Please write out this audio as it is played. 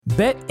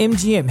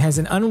BetMGM has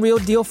an unreal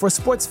deal for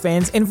sports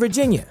fans in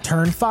Virginia.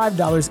 Turn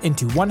 $5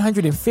 into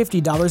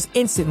 $150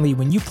 instantly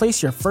when you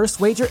place your first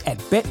wager at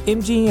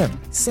BetMGM.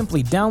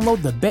 Simply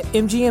download the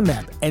BetMGM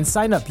app and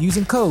sign up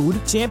using code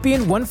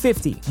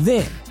Champion150.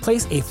 Then,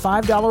 place a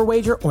 $5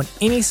 wager on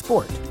any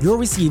sport. You'll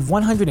receive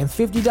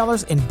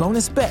 $150 in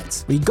bonus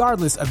bets,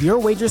 regardless of your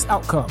wager's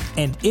outcome.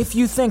 And if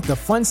you think the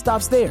fun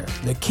stops there,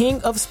 the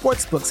King of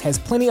Sportsbooks has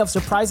plenty of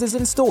surprises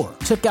in store.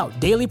 Check out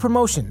daily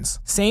promotions,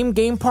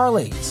 same-game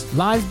parlays,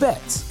 live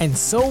bets, and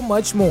so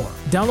much more.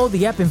 Download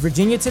the app in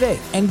Virginia today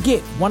and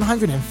get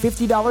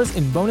 $150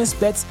 in bonus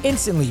bets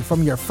instantly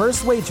from your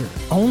first wager.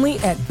 Only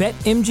at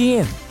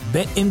BetMGM.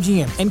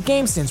 BetMGM and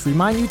GameSense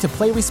remind you to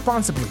play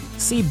responsibly.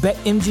 See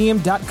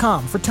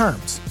BetMGM.com for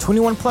terms.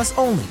 21 plus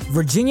only.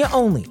 Virginia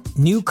only.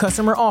 New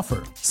customer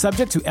offer.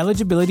 Subject to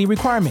eligibility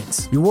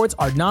requirements. Rewards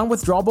are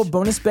non-withdrawable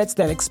bonus bets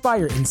that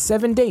expire in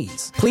 7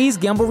 days. Please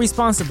gamble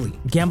responsibly.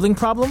 Gambling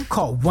problem?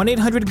 Call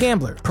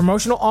 1-800-GAMBLER.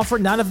 Promotional offer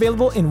not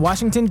available in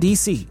Washington,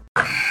 D.C.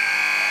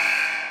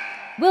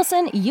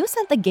 Wilson, you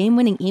sent the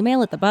game-winning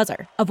email at the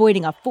buzzer,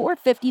 avoiding a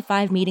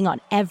 4:55 meeting on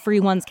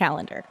everyone's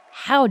calendar.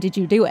 How did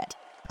you do it?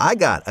 I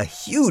got a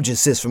huge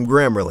assist from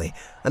Grammarly,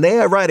 an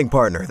AI writing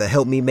partner that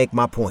helped me make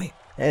my point.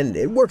 And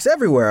it works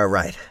everywhere I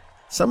write.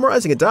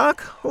 Summarizing a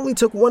doc only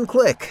took one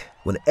click.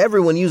 When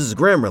everyone uses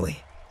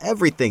Grammarly,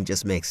 everything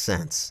just makes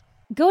sense.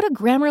 Go to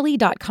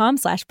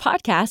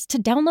Grammarly.com/podcast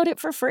to download it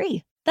for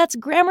free. That's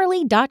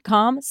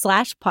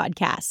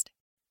Grammarly.com/podcast.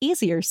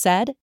 Easier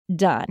said,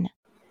 done.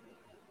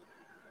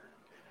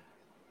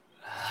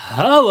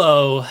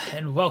 Hello,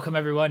 and welcome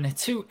everyone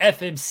to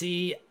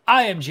FMC.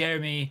 I am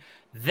Jeremy.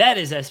 That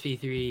is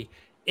SP3.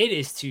 It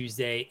is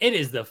Tuesday. It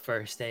is the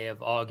first day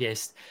of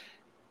August.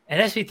 And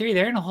SP3,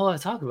 there ain't a whole lot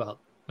to talk about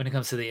when it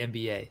comes to the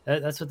NBA.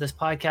 That's what this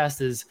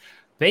podcast is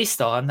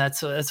based on.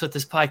 That's what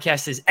this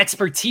podcast is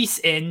expertise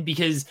in,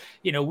 because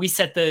we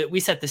set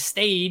the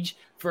stage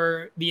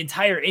for the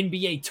entire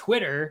NBA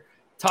Twitter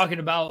talking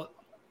about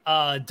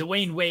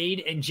Dwayne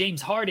Wade and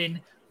James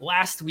Harden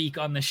last week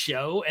on the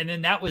show, and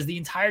then that was the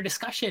entire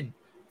discussion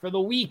for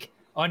the week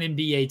on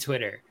NBA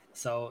Twitter.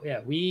 So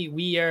yeah,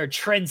 we are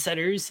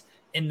trendsetters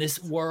in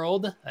this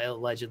world,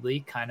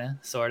 allegedly, kind of,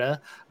 sort of.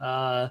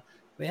 But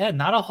yeah,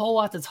 not a whole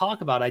lot to talk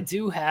about. I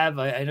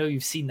know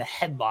you've seen the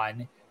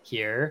headline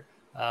here.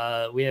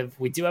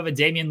 We do have a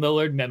Damian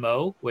Lillard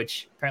memo,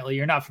 which apparently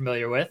you're not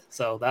familiar with,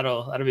 so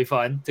that'll be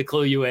fun to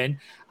clue you in.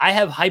 I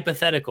have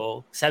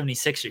hypothetical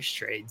 76ers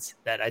trades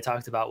that I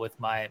talked about with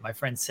my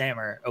friend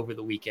Sammer over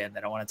the weekend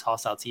that I want to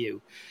toss out to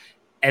you.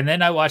 And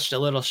then I watched a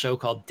little show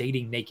called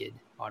Dating Naked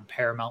on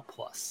Paramount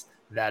Plus.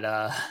 That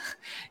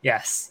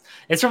yes,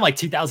 it's from like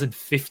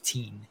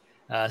 2015,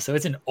 so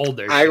it's an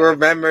older show. I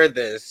remember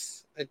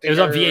this. It was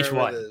on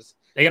VH1.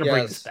 They gotta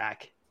bring this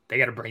back.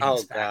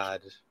 Oh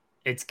god,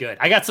 it's good.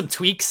 I got some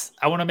tweaks.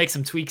 I want to make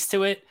some tweaks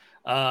to it,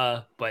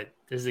 but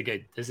this is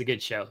a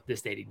good show,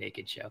 this Dating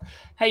Naked show.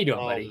 How you doing,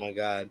 buddy? Oh my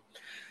god,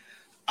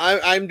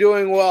 I'm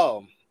doing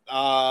well.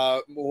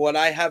 What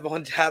I have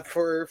on tap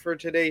for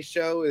today's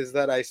show is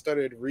that I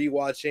started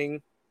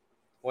rewatching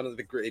one of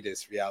the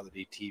greatest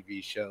reality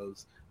TV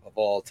shows of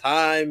all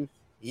time.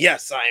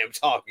 Yes, I am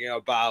talking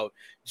about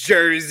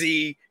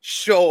Jersey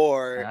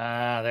Shore.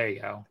 There you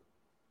go.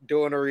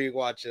 Doing a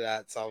rewatch of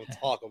that, so I'll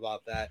talk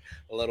about that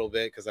a little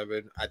bit because I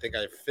think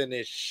I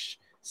finished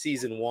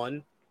season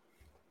 1.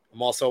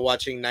 I'm also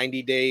watching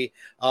 90 Day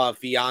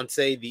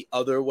Fiance the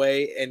other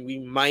way, and we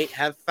might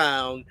have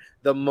found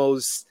the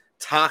most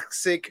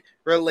toxic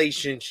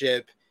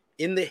relationship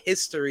in the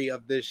history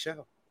of this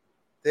show.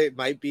 It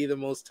might be the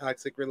most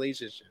toxic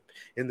relationship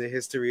in the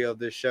history of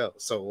this show.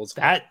 So we'll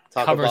that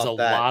talk covers about a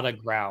that. lot of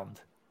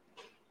ground.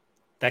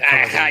 That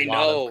covers a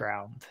lot of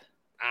ground.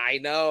 I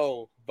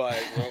know,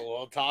 but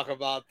we'll talk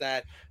about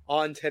that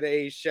on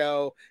today's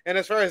show. And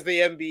as far as the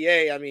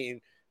NBA, I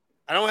mean,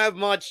 I don't have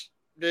much.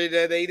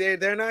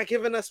 They're not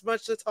giving us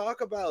much to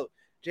talk about,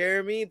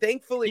 Jeremy.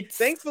 Thankfully,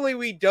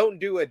 we don't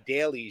do a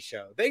daily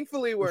show.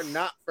 Thankfully, we're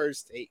not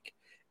First Take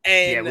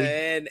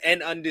and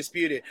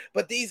Undisputed.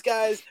 But these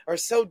guys are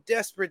so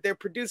desperate. Their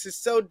producers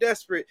so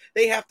desperate.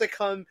 They have to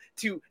come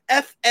to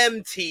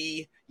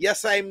FMT.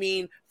 Yes, I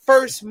mean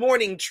First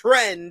Morning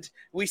Trend.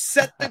 We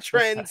set the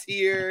trends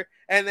here,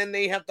 and then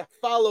they have to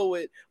follow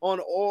it on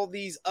all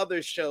these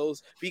other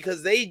shows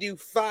because they do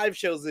 5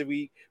 shows a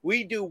week.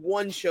 We do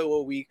 1 show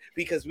a week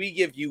because we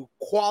give you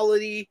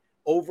quality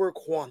over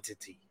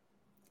quantity.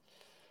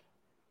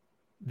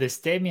 This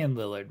Damian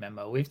Lillard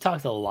memo, we've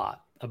talked a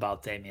lot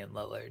about Damian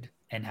Lillard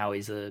and how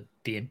he's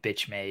being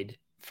bitch made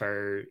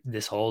for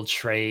this whole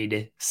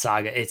trade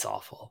saga. It's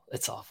awful.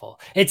 It's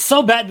awful. It's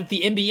so bad that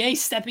the NBA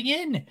is stepping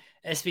in.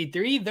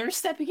 SB3, they're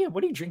stepping in.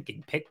 What are you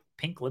drinking?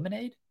 Pink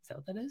lemonade? Is that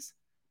what that is?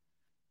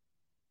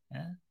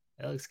 Yeah,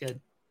 that looks good.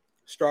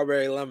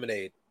 Strawberry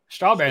lemonade.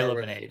 Strawberry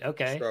lemonade.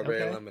 Okay.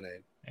 Strawberry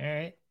lemonade. All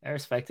right. I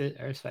respect it.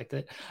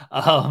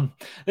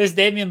 This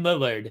Damian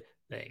Lillard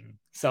thing.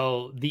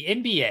 So the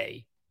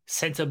NBA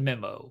sent a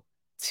memo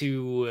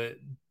to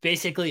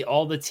basically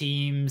all the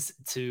teams,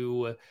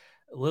 to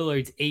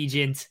Lillard's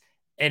agent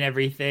and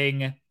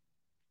everything,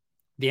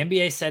 the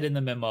NBA said in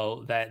the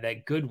memo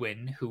that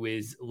Goodwin, who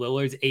is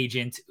Lillard's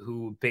agent,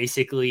 who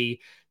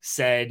basically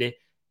said,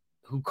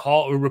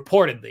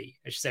 reportedly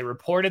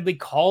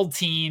called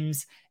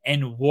teams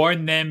and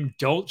warned them,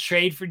 don't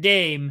trade for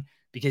Dame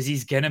because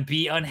he's going to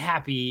be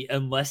unhappy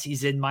unless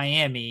he's in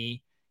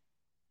Miami.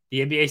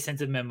 The NBA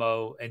sent a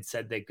memo and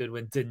said that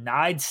Goodwin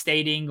denied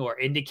stating or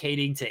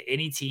indicating to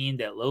any team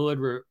that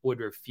Lillard would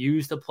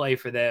refuse to play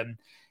for them.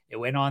 It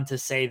went on to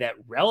say that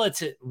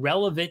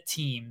relevant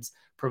teams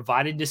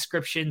provided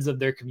descriptions of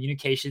their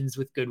communications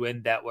with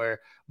Goodwin that were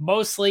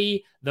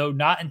mostly, though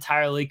not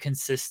entirely,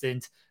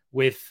 consistent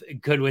with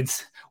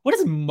Goodwin's. What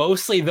is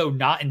mostly, though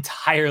not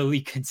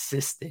entirely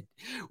consistent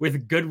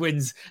with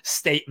Goodwin's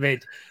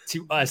statement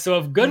to us? So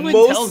if Goodwin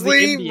tells the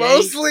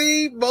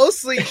NBA,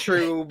 mostly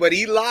true, but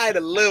he lied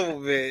a little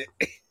bit.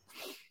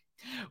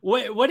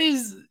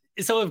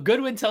 So if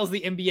Goodwin tells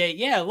the NBA,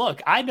 yeah,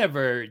 look, I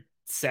never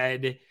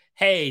said,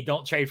 hey,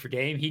 don't trade for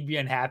Dame, he'd be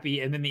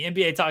unhappy. And then the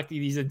NBA talked to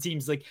these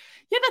teams like,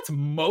 yeah, that's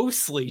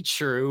mostly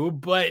true,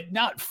 but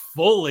not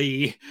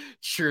fully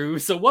true.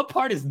 So what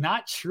part is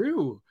not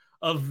true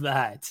of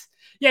that?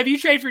 Yeah, if you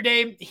trade for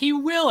Dame, he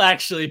will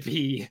actually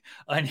be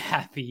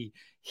unhappy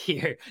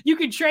here. You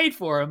can trade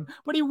for him,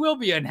 but he will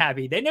be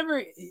unhappy.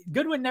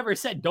 Goodwin never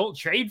said don't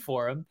trade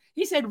for him.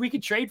 He said we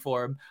could trade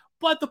for him.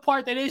 But the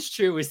part that is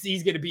true is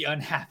he's going to be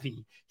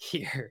unhappy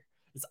here.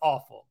 It's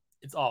awful.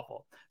 It's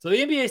awful. So the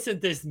NBA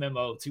sent this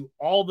memo to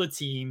all the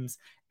teams,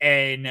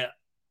 and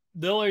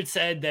Lillard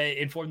said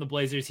that informed the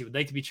Blazers he would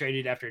like to be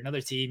traded after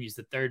another team used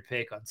the third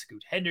pick on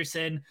Scoot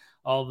Henderson,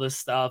 all this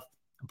stuff.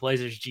 The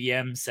Blazers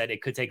GM said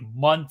it could take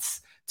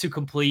months to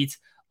complete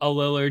a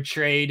Lillard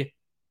trade.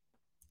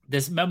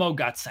 This memo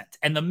got sent,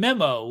 and the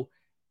memo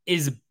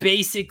is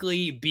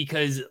basically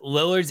because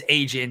Lillard's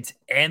agent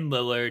and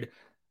Lillard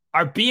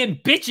are being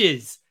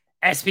bitches,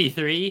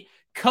 SP3.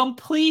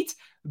 Complete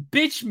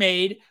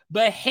bitch-made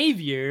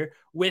behavior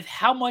with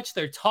how much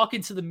they're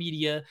talking to the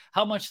media,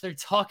 how much they're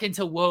talking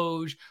to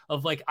Woj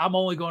of like, I'm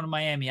only going to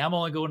Miami. I'm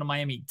only going to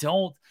Miami.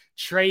 Don't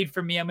trade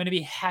for me. I'm going to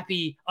be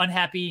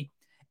unhappy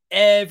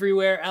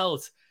everywhere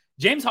else.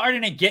 James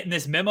Harden ain't getting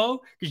this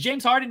memo because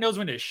James Harden knows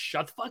when to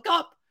shut the fuck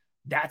up.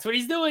 That's what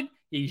he's doing.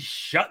 He's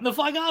shutting the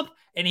fuck up,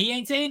 and he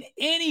ain't saying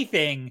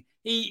anything.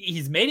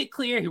 He's made it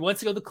clear he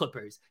wants to go to the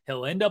Clippers.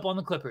 He'll end up on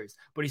the Clippers,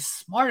 but he's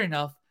smart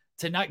enough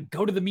to not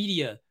go to the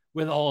media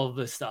with all of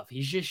this stuff.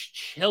 He's just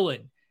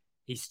chilling.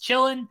 He's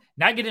chilling,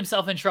 not getting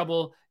himself in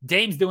trouble.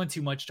 Dame's doing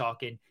too much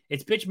talking.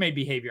 It's bitch-made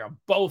behavior on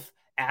both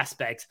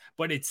aspects,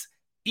 but it's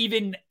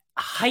even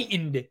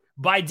heightened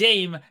by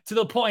Dame to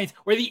the point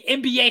where the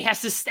NBA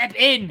has to step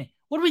in.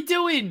 What are we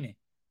doing?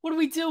 What are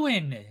we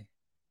doing?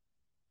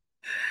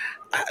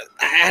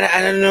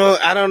 I don't know.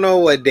 I don't know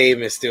what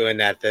Dame is doing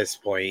at this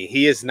point.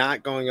 He is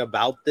not going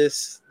about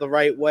this the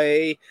right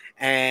way,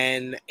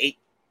 and it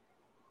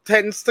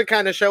tends to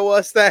kind of show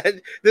us that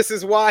this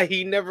is why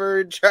he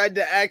never tried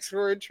to ask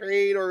for a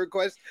trade or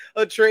request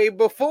a trade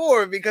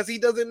before, because he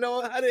doesn't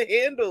know how to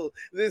handle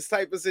this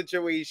type of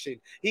situation.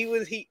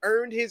 He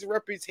earned his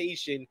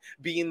reputation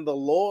being the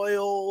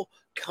loyal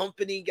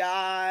company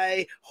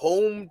guy,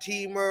 home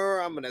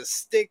teamer. I'm gonna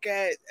stick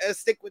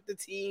with the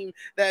team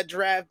that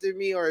drafted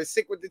me, or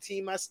stick with the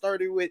team I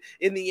started with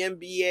in the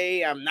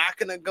NBA. I'm not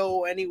gonna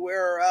go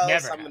anywhere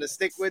else. I'm gonna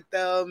stick with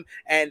them.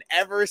 And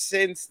ever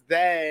since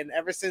then,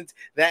 ever since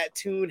that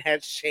tune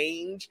has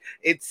changed,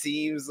 it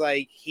seems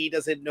like he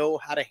doesn't know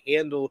how to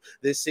handle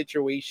this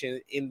situation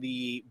in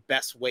the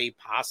best way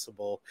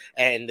possible.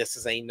 And this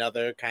is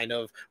another kind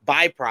of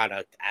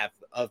byproduct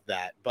of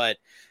that. But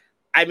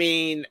I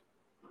mean,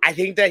 I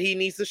think that he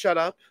needs to shut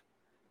up.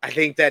 I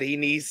think that he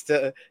needs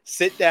to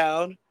sit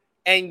down,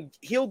 and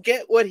he'll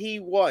get what he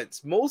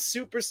wants. Most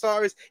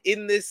superstars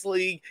in this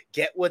league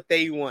get what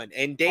they want.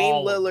 And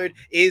Dame Lillard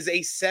is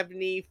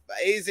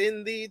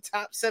in the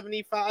top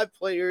 75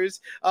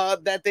 players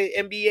that the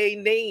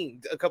NBA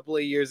named a couple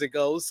of years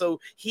ago.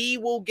 So he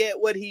will get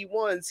what he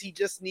wants. He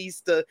just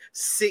needs to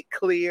sit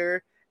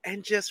clear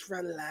and just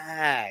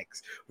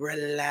relax.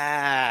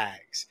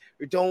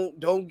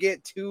 Don't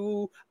get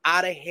too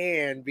out of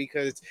hand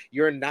because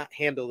you're not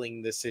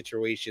handling this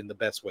situation the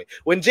best way.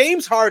 When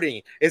James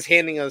Harden is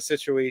handling a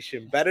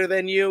situation better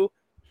than you,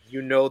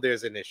 you know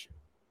there's an issue.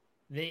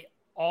 They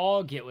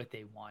all get what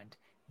they want.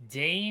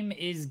 Dame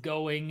is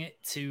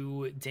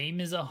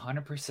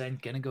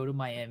 100% going to go to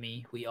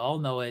Miami. We all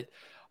know it.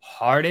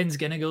 Harden's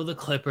going to go to the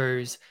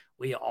Clippers.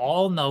 We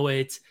all know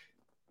it.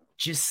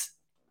 Just,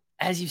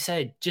 as you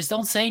said, just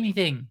don't say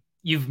anything.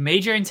 You've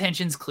made your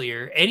intentions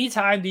clear.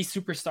 Anytime these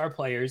superstar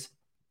players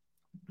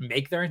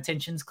make their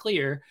intentions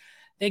clear,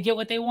 they get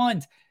what they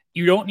want.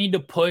 You don't need to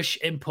push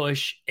and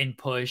push and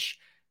push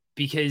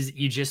because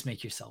you just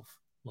make yourself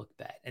look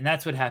bad. And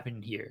that's what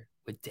happened here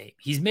with Dame.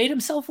 He's made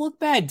himself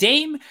look bad.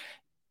 Dame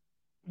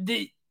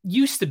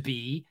used to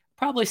be,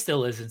 probably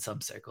still is in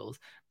some circles,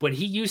 but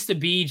he used to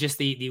be just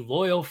the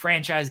loyal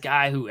franchise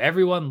guy who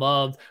everyone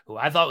loved, who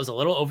I thought was a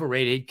little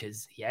overrated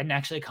because he hadn't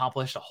actually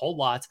accomplished a whole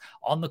lot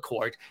on the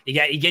court.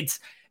 He gets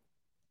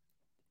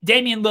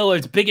Damian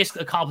Lillard's biggest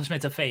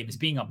accomplishment of fame is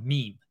being a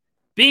meme.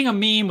 Being a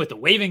meme with the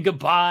waving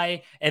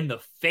goodbye and the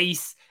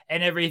face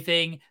and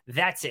everything,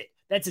 that's it.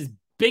 That's his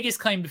biggest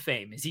claim to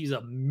fame, is he's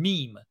a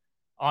meme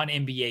on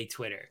NBA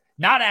Twitter.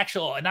 Not an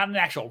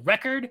actual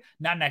record,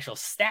 not an actual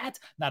stat,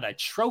 not a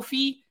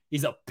trophy.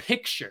 He's a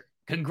picture.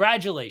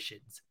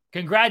 Congratulations.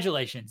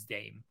 Congratulations,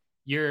 Dame.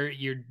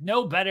 You're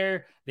no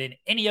better than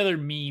any other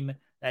meme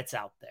that's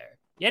out there.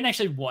 You hadn't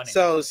actually won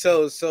it.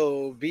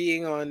 So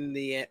being on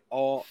the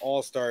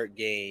all-star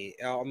game,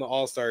 on the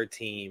all-star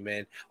team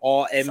and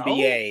all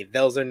NBA,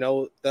 those are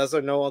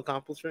no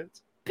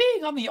accomplishments.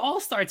 Being on the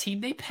all-star team,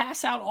 they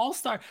pass out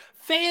all-star.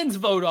 Fans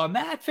vote on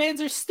that.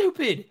 Fans are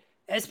stupid.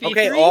 SP3.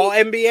 Okay, all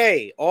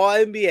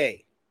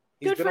NBA.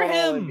 Good for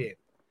him.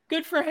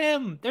 Good for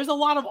him. There's a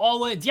lot of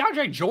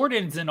DeAndre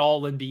Jordan's an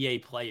all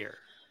NBA player.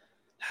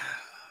 Oh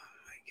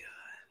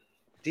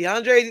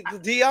my God. DeAndre.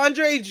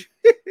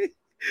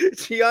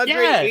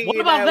 Yeah, what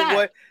about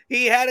that?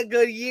 He had a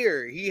good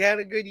year.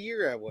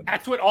 At one.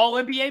 That's what all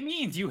NBA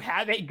means. You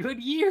have a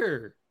good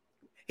year.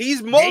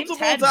 He's multiple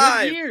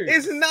times.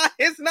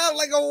 It's not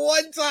like a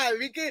one time.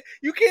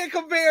 You can't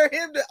compare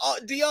him to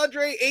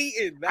DeAndre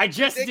Ayton. That's I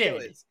just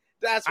ridiculous. did.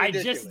 That's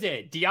ridiculous. I just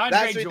did.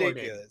 DeAndre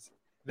Jordan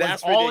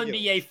was all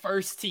NBA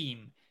first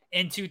team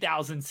in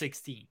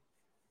 2016.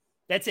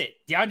 That's it.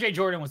 DeAndre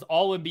Jordan was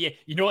all NBA.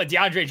 You know what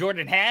DeAndre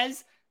Jordan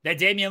has that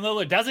Damian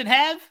Lillard doesn't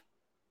have?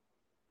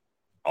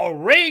 A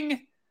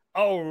ring,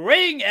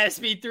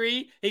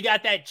 SP3. He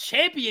got that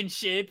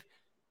championship.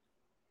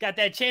 Got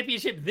that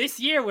championship this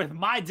year with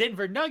my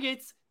Denver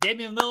Nuggets.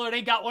 Damian Lillard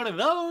ain't got one of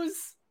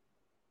those.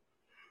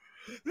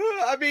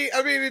 I mean,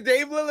 if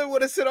Dame Lillard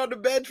would have sit on the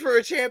bench for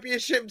a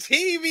championship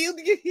team,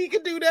 he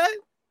could do that.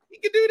 He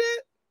could do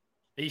that.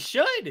 He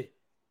should.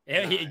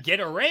 He'd get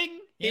a ring.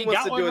 He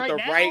wants to do it the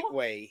right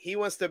way. He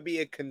wants to be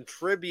a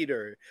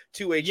contributor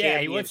to a championship.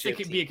 Yeah, he wants to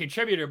be a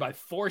contributor by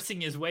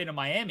forcing his way to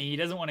Miami. He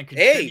doesn't want to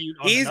contribute.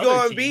 Hey, he's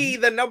going to be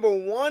the number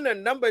one or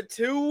number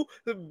two,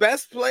 the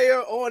best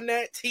player on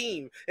that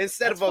team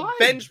instead of a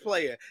bench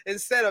player,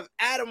 instead of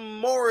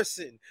Adam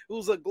Morrison,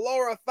 who's a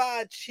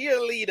glorified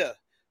cheerleader.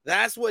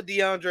 That's what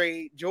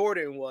DeAndre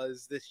Jordan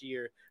was this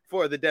year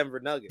for the Denver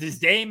Nuggets. Does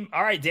Dame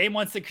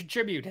wants to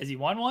contribute. Has he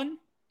won one?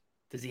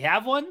 Does he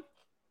have one?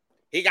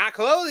 He got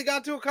close. He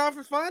got to a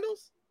conference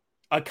finals.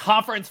 A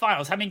conference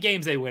finals. How many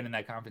games they win in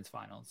that conference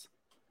finals?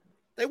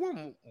 They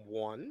won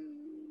one.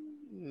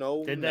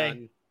 No, did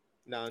none.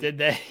 They? None. Did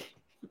they?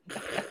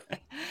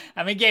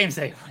 How many games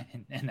they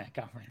win in that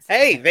conference?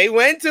 Hey, they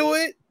went to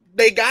it.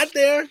 They got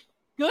there.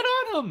 Good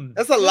on them.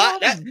 That's a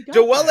lot.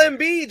 Joel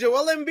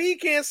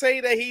Embiid can't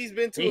say that he's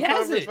been to a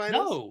conference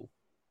finals. No,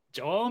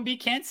 Joel Embiid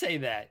can't say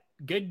that.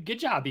 Good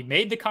job. He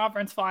made the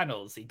conference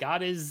finals. He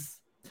got his.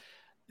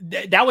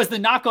 That was the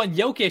knock on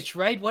Jokic,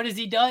 right? What has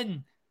he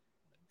done?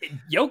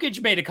 Jokic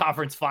made a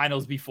conference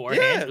finals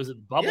beforehand. Yeah, it was a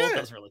bubble. It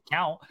doesn't really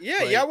count. Yeah,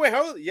 but...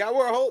 y'all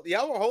were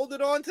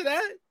holding on to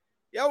that.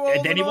 Y'all were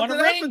holding on to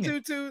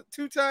that for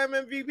two-time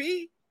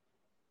MVP.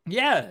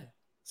 Yeah.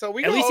 So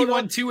at least he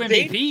won 2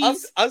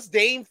 MVPs. Us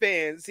Dame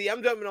fans. See,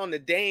 I'm jumping on the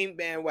Dame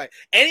bandwagon.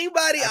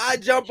 Anybody I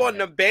jump on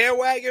the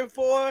bandwagon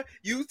for,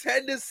 you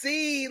tend to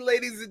see,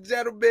 ladies and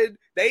gentlemen,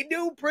 they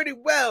do pretty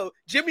well.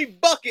 Jimmy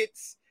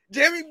Buckets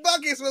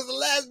was the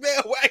last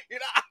bandwagon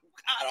I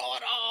got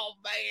on. Oh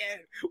man,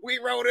 we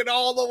rode it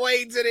all the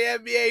way to the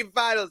NBA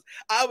Finals.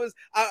 I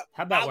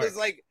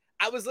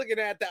was looking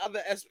at the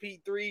other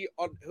SP3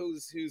 on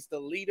who's the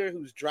leader,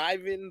 who's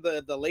driving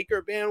the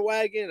Laker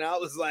bandwagon. I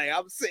was like,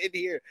 I'm sitting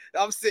here.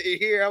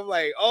 I'm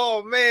like,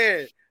 oh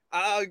man,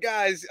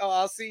 guys,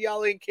 I'll see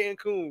y'all in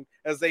Cancun,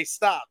 as they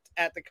stopped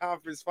at the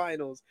conference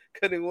finals,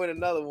 couldn't win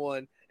another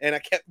one, and I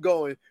kept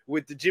going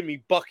with the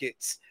Jimmy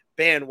Buckets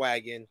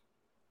bandwagon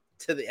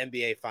to the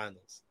NBA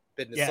Finals.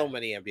 Been to so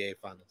many NBA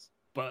Finals.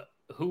 But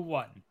who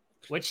won?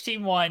 Which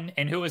team won,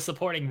 and who was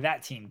supporting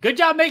that team? Good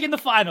job making the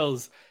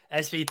finals,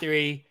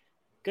 SP3.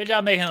 Good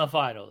job making the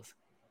finals.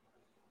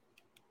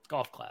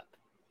 Golf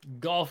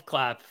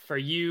clap for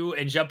you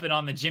and jumping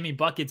on the Jimmy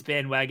Buckets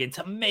bandwagon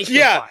to make the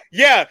finals.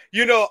 Yeah.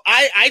 You know,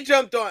 I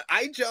jumped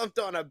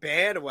on a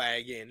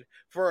bandwagon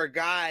for a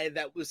guy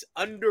that was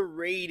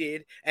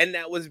underrated and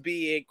that was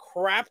being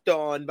crapped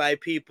on by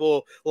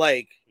people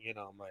like, you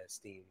know, my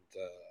esteemed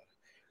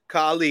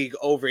colleague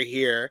over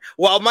here.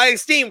 Well, my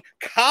esteemed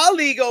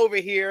colleague over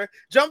here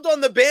jumped on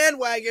the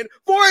bandwagon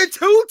for a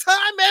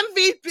 2-time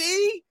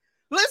MVP.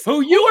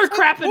 Who you were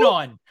crapping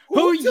on,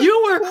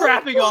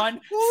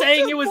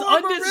 saying it was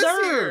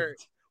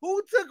undeserved.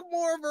 Who took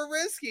more of a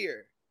risk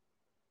here?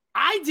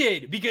 I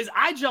did, because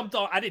I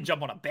didn't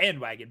jump on a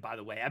bandwagon, by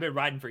the way. I've been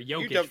riding for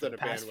Jokic for the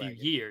past few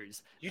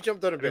years. You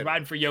jumped on a bandwagon. I've been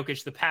riding for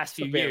Jokic the past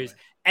few years,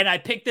 and I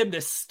picked them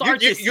to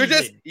start the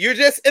season. You're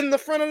just in the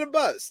front of the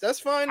bus. That's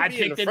fine. I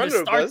picked them to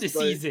start the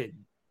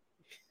season.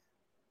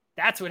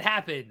 That's what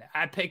happened.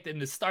 I picked them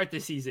to start the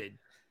season.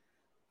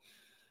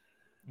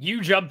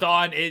 You jumped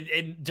on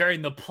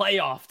during the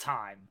playoff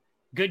time.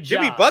 Good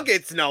job. Jimmy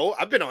Buckets, no.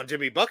 I've been on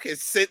Jimmy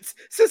Buckets since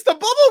the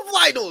bubble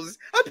finals.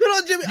 I've been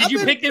on Jimmy. Did you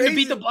pick them to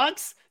beat the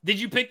Bucks? Did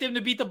you pick them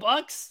to beat the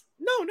Bucks?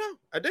 No,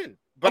 I didn't.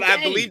 But okay.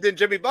 I believed in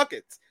Jimmy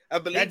Buckets. I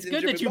believe That's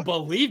good that you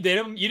believed in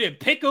him. You didn't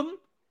pick him.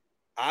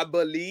 I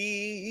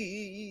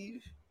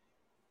believe.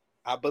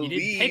 You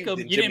didn't pick them.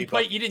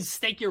 You didn't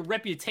stake your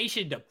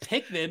reputation to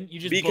pick them. You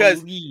just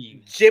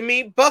believe.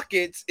 Jimmy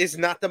Buckets is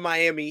not the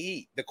Miami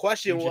Heat. The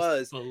question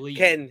was,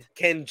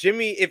 can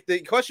Jimmy? If the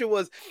question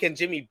was, can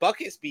Jimmy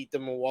Buckets beat the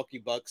Milwaukee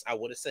Bucks? I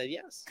would have said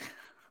yes.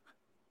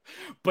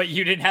 But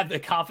you didn't have the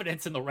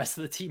confidence in the rest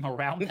of the team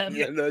around them.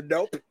 Yeah,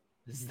 nope.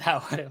 Is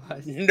that what it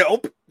was?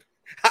 Nope.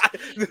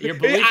 Your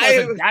belief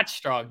wasn't that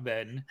strong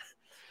then.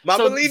 My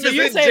belief is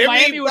you're in saying Jimmy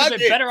Miami would have been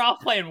Buckets. better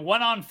off playing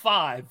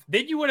 1-on-5.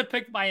 Then you would have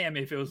picked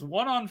Miami if it was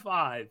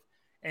 1-on-5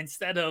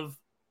 instead of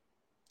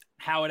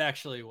how it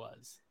actually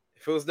was.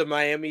 If it was the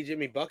Miami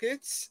Jimmy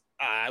Buckets,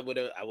 I would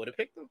have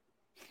picked them.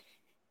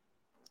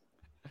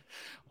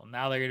 Well,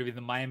 now they're going to be the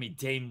Miami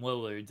Dame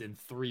Lillards in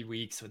 3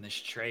 weeks when this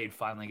trade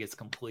finally gets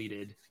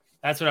completed.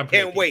 That's what I'm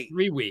predicting. Can't wait.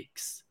 3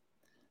 weeks.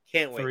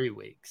 Can't wait. 3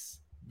 weeks.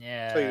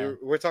 Yeah. So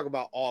we're talking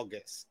about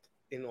August.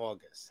 In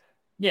August.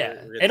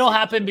 Yeah, it'll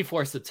happen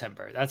before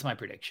September. That's my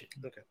prediction.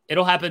 Okay.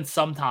 It'll happen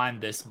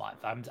sometime this month.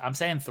 I'm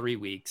saying 3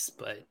 weeks,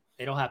 but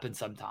it'll happen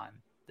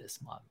sometime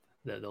this month.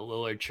 The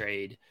Lillard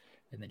trade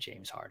and the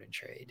James Harden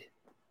trade.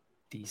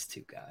 These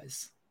two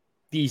guys.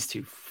 These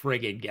two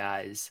friggin'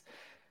 guys.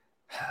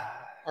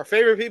 Our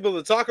favorite people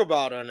to talk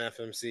about on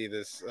FMC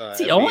this it's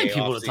the only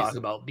people to talk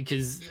about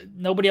because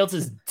nobody else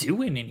is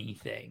doing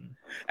anything.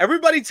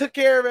 Everybody took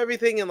care of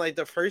everything in like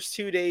the first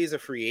 2 days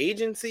of free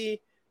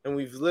agency. And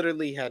we've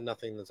literally had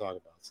nothing to talk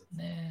about since.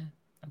 Yeah,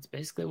 that's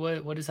basically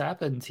what has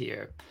happened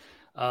here.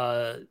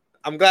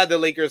 I'm glad the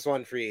Lakers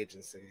won free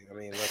agency. I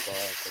mean, that's all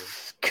I can.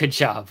 Good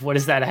job. What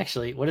does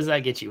that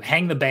get you?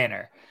 Hang the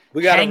banner.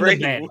 We got a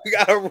ring. We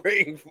got a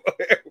ring for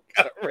it. We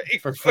got a ring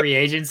for free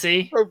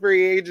agency. For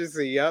free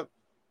agency, yep.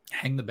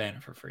 Hang the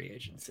banner for free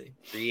agency.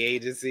 Free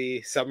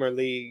agency, summer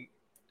league,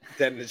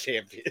 then the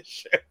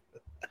championship.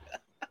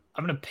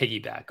 I'm gonna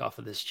piggyback off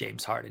of this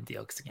James Harden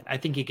deal because again, I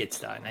think it gets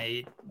done.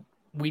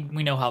 We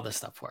know how this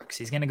stuff works.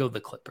 He's going to go to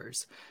the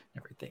Clippers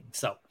and everything.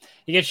 So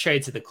he gets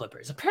traded to the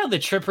Clippers. Apparently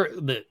the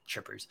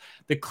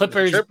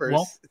Clippers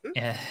won't.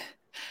 Yeah,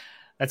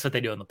 that's what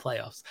they do in the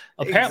playoffs.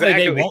 Apparently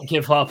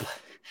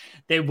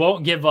They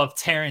won't give up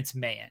Terrence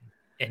Mann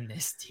in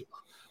this deal,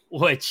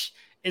 which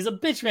is a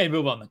bitch made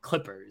move on the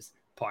Clippers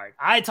part.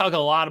 I talk a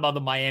lot about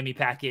the Miami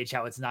package,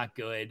 how it's not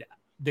good.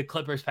 The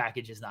Clippers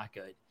package is not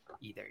good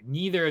either.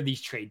 Neither of these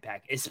trade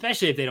packages,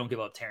 especially if they don't give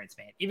up Terrence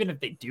Mann. Even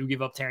if they do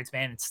give up Terrence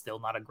Mann, it's still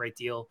not a great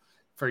deal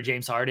for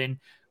James Harden.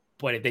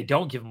 But if they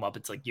don't give him up,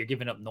 it's like you're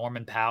giving up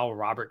Norman Powell,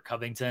 Robert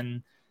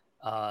Covington,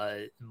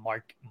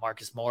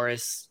 Marcus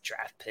Morris,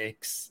 draft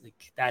picks.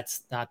 Like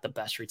that's not the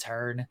best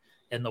return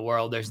in the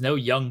world. There's no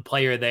young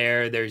player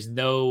there.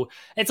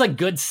 It's like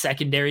good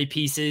secondary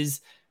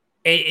pieces.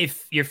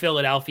 If you're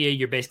Philadelphia,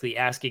 you're basically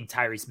asking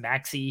Tyrese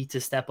Maxey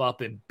to step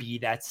up and be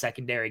that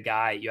secondary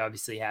guy. You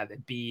obviously have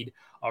Embiid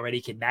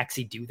already. Can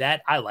Maxey do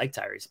that? I like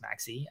Tyrese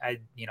Maxey.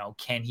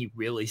 Can he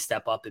really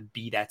step up and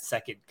be that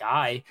second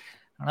guy?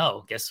 I don't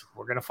know. Guess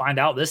we're going to find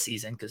out this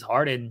season because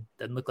Harden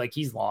doesn't look like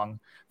he's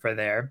long for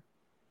there.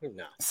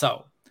 No.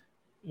 So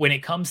when it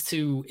comes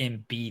to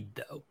Embiid,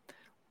 though,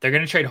 they're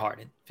going to trade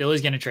Harden.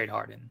 Philly's going to trade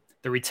Harden.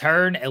 The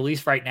return, at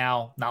least right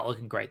now, not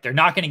looking great. They're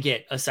not going to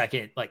get a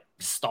second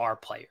star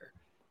player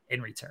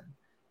in return.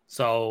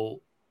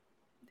 So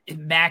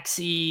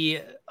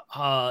Maxey,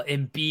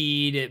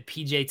 Embiid,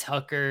 PJ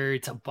Tucker,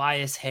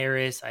 Tobias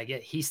Harris, I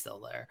get he's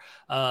still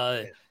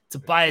there.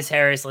 Tobias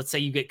Harris, let's say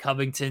you get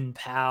Covington,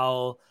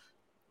 Powell.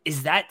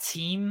 Is that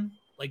team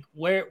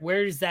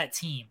where is that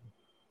team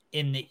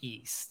in the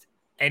East?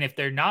 And if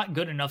they're not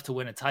good enough to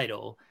win a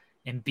title,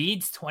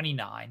 Embiid's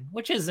 29,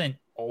 which isn't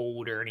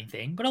old or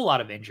anything, but a lot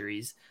of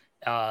injuries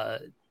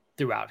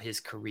throughout his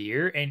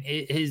career, and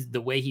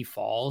the way he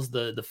falls,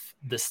 the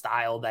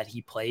style that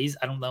he plays.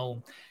 I don't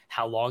know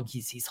how long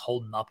he's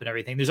holding up and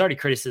everything. There's already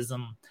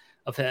criticism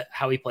of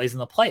how he plays in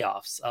the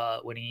playoffs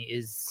when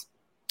his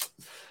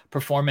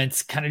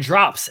performance kind of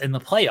drops in the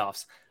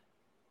playoffs.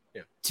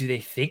 Yeah. Do they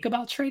think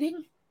about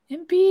trading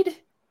Embiid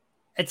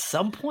at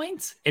some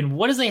point? And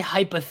what does a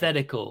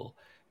hypothetical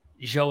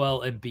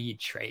Joel Embiid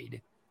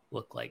trade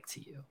look like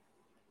to you?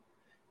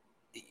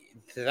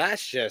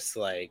 That's just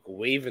like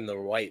waving the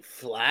white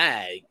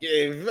flag.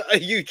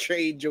 If you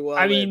trade Joel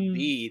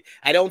Embiid,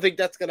 I don't think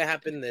that's going to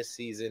happen this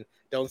season.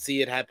 Don't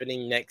see it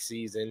happening next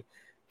season.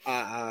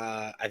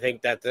 I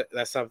think that's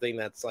something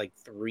that's like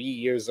 3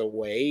 years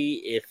away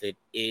if it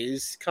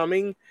is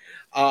coming.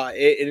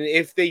 And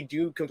if they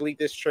do complete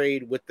this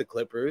trade with the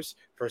Clippers,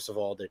 first of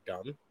all, they're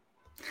dumb.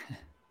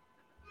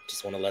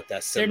 Just want to let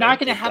that they're not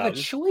going to have a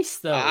choice,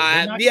 though.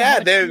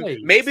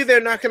 Maybe they're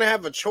not going to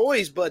have a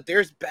choice, but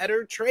there's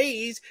better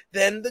trades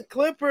than the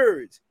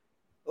Clippers.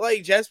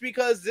 Like just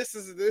because this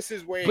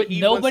is where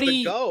he wants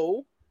to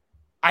go.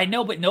 I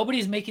know, but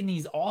nobody's making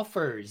these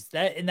offers.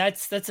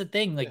 That's the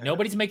thing. Like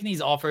nobody's making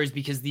these offers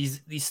because these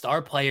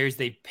star players,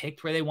 they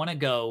picked where they want to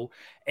go,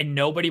 and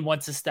nobody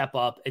wants to step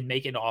up and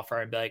make an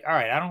offer and be like, all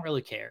right, I don't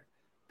really care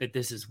that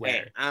this is Hey,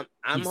 where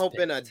I'm he's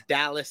hoping picked. a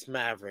Dallas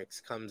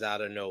Mavericks comes out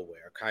of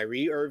nowhere.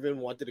 Kyrie Irving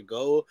wanted to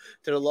go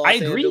to the I Los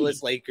agree.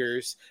 Angeles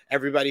Lakers.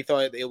 Everybody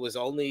thought it was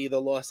only the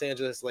Los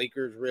Angeles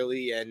Lakers,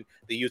 really, and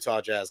the Utah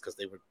Jazz because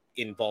they were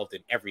involved in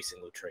every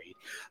single trade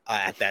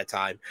at that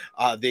time.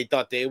 They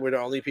thought they were the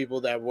only people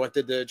that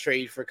wanted to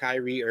trade for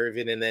Kyrie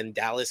Irving, and then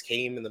Dallas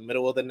came in the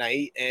middle of the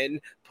night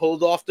and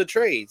pulled off the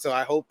trade. So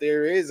I hope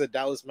there is a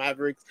Dallas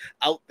Mavericks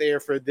out there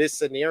for this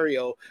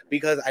scenario,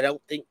 because I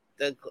don't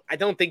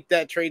think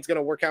that trade's going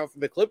to work out for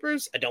the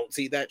Clippers. I don't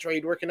see that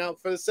trade working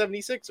out for the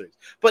 76ers.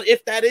 But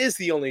if that is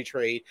the only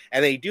trade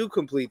and they do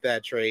complete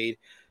that trade,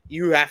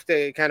 you have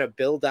to kind of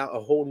build out a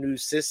whole new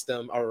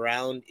system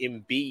around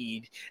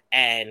Embiid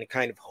and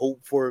kind of hope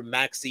for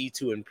Maxey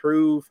to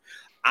improve.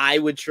 I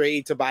would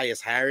trade Tobias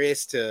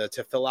Harris to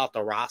fill out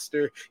the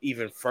roster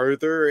even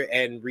further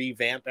and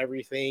revamp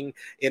everything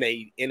in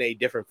a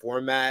different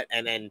format.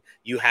 And then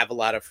you have a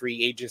lot of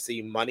free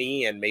agency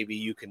money, and maybe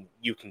you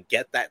can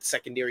get that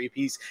secondary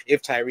piece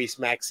if Tyrese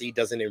Maxey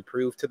doesn't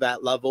improve to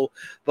that level.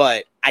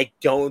 But I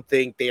don't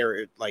think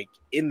they're like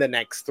in the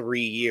next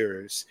 3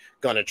 years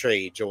gonna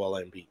trade Joel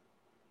Embiid.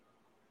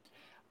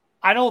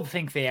 I don't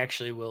think they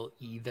actually will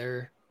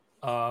either.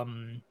 I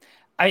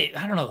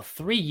don't know,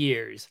 3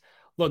 years.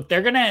 Look,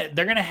 they're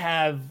gonna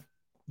have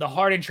the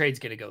Harden trade's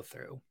gonna go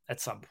through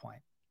at some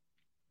point.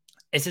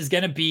 This is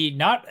gonna be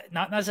not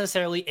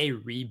necessarily a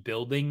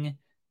rebuilding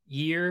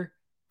year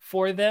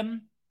for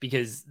them,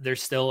 because they're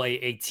still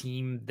a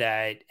team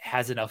that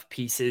has enough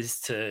pieces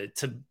to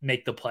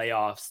make the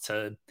playoffs,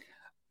 to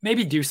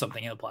maybe do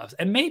something in the playoffs,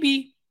 and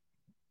maybe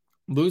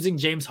losing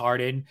James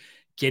Harden,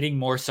 getting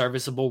more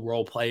serviceable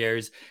role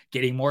players,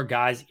 getting more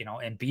guys,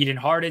 Embiid and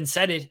Harden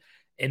said it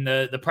in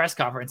the press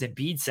conference.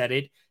 Embiid said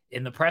it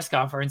in the press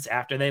conference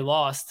after they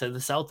lost to the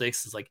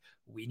Celtics. It's like,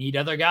 we need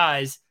other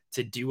guys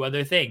to do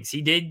other things.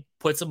 He did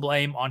put some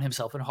blame on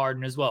himself and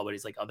Harden as well, but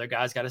he's like, other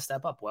guys got to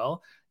step up.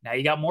 Well, now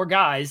you got more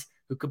guys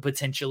who could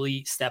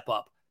potentially step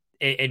up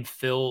and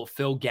fill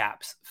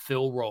gaps,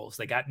 fill roles.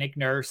 They got Nick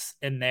Nurse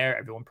in there.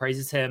 Everyone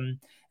praises him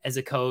as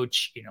a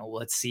coach.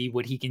 Let's see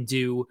what he can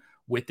do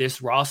with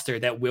this roster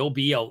that will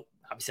be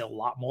obviously a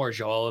lot more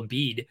Joel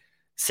Embiid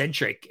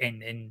centric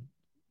and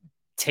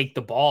take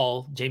the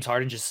ball. James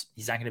Harden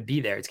he's not going to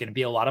be there. It's going to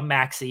be a lot of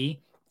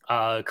Maxey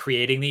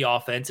creating the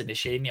offense,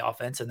 initiating the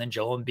offense, and then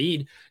Joel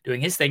Embiid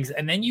doing his things.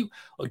 And then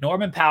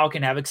Norman Powell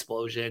can have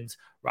explosions.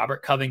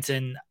 Robert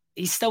Covington,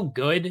 he's still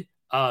good.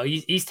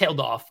 He's tailed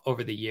off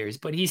over the years,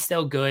 but he's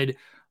still good.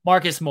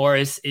 Marcus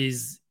Morris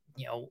is,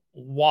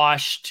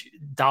 washed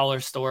dollar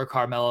store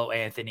Carmelo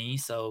Anthony.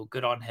 So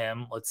good on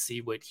him. Let's see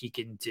what he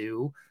can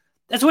do.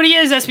 That's what he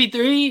is,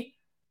 SP3.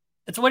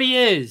 That's what he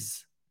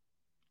is.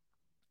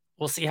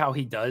 We'll see how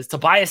he does.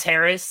 Tobias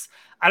Harris.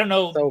 I don't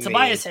know. So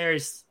Tobias mean.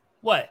 Harris.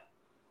 What?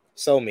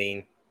 So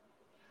mean.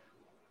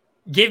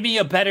 Give me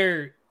a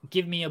better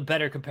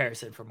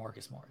comparison for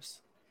Marcus Morris.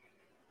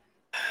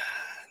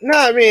 No,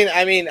 I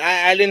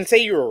I didn't say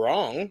you were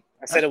wrong.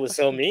 I said it was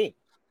so mean.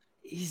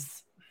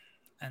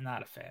 I'm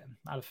not a fan.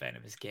 Not a fan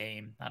of his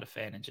game. Not a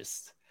fan of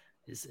just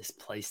his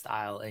play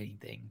style,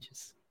 anything.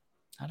 Just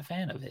not a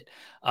fan of it.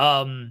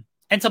 And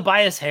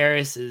Tobias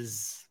Harris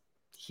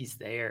he's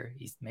there.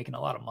 He's making a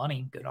lot of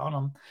money. Good on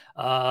him.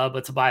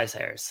 But Tobias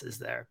Harris is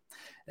there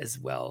as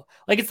well.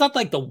 Like, it's not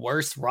like the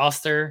worst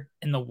roster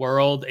in the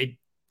world.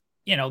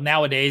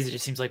 Nowadays it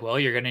just seems like, well,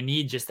 you're going to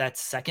need just that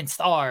second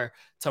star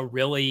to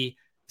really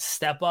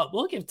step up.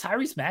 Look, if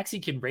Tyrese Maxey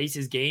can raise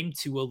his game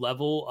to a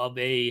level of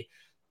a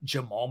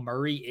Jamal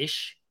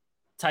Murray-ish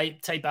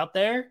type out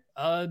there,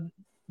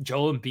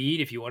 Joel Embiid,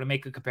 if you want to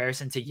make a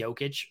comparison to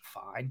Jokic,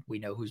 fine. We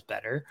know who's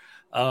better.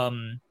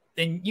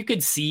 Then you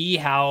could see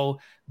how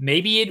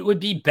maybe it would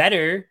be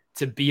better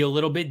to be a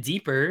little bit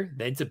deeper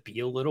than to be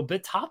a little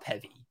bit top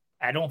heavy.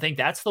 I don't think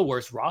that's the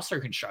worst roster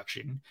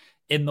construction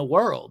in the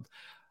world.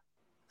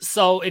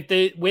 So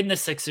when the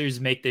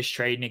Sixers make this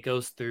trade and it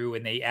goes through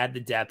and they add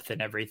the depth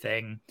and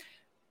everything,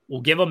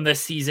 we'll give them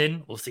this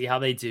season. We'll see how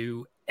they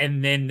do.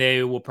 And then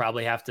they will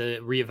probably have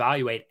to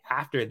reevaluate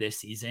after this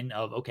season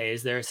of, okay,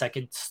 is there a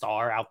second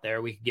star out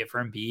there we can get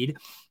for Embiid?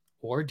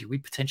 Or do we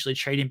potentially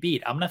trade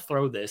Embiid? I'm going to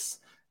throw this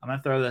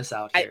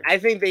out here. I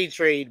think they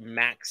trade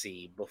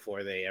Maxey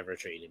before they ever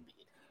trade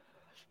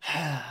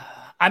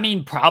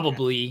Embiid.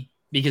 Probably,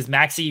 because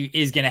Maxey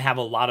is going to have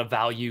a lot of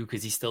value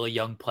because he's still a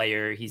young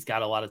player. He's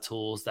got a lot of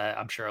tools that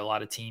I'm sure a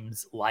lot of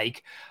teams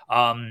like.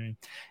 And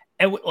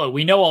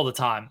we know all the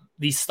time,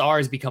 these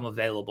stars become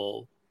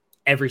available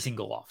every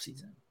single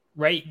offseason,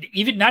 right?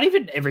 Not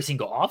even every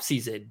single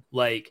offseason,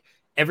 like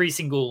every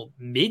single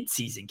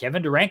mid-season.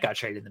 Kevin Durant got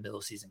traded in the middle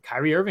of the season.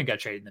 Kyrie Irving got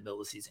traded in the middle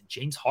of the season.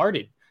 James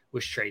Harden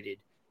was traded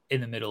in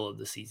the middle of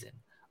the season.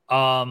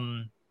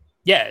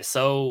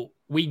 So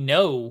we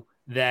know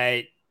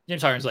that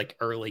James Harden's like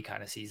early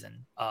kind of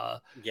season.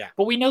 But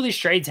we know these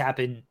trades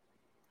happen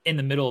in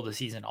the middle of the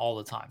season all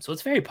the time. So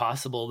it's very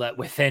possible that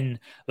within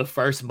the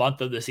first month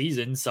of the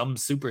season, some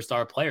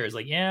superstar player is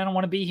like, I don't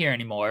want to be here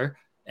anymore.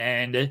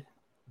 And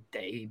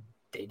they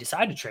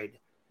decide to trade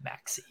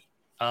Maxey.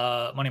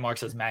 Money Mark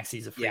says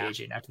Maxi's a free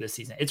agent after this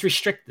season. It's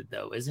restricted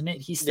though, isn't it?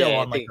 He's still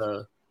on like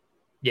a.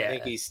 Yeah, I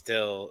think he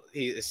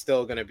is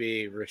still going to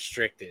be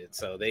restricted,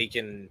 so they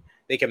can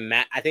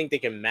match. I think they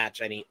can match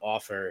any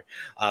offer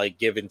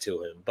given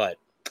to him, but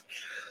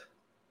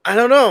I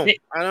don't know.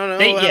 I don't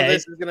know how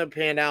this is going to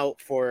pan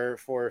out for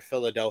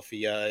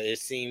Philadelphia. It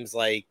seems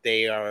like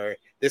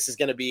this is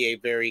going to be a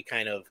very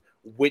kind of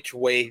which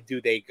way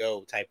do they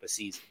go type of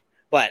season.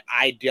 But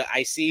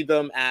I see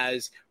them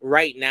as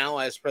right now,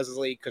 as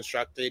presently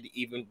constructed,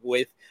 even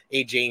with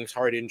a James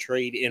Harden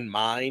trade in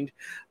mind,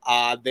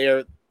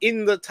 they're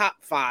in the top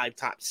 5,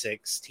 top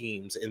 6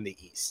 teams in the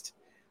East.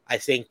 I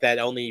think that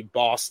only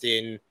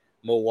Boston,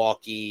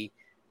 Milwaukee,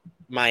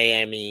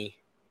 Miami,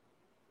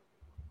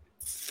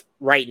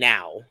 right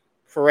now,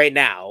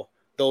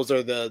 those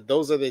are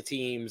the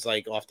teams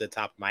like off the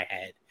top of my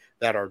head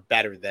that are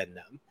better than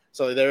them.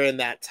 So they're in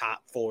that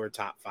top 4,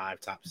 top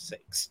 5, top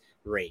 6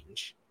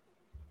 range.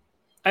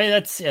 I mean,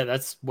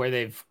 that's where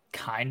they've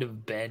kind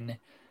of been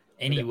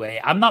anyway.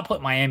 I'm not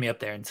putting Miami up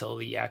there until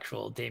the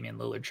actual Damian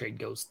Lillard trade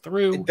goes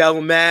through. It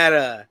don't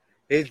matter.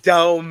 What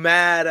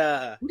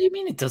do you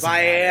mean it doesn't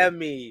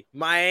matter?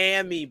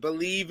 Miami.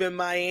 Believe in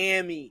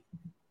Miami.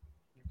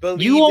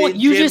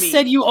 You just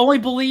said you only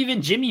believe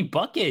in Jimmy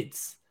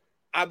buckets.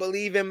 I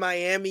believe in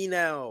Miami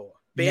now.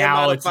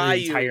 Now it's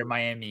the entire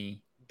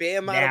Miami.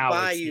 Bam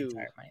Adebayo.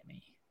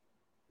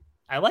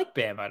 I like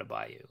Bam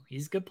Adebayo.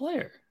 He's a good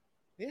player.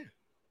 Yeah.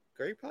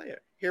 Great player.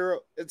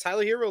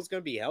 Tyler Hero is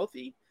going to be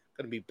healthy,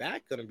 going to be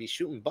back, going to be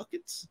shooting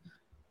buckets,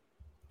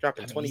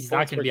 dropping 20 he's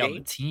points not going to be game. On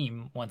the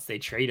team once they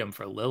trade him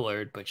for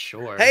Lillard, but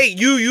sure. Hey,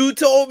 you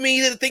told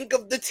me to think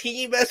of the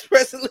team as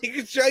presently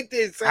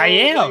constructed. So I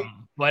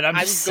am, but I'm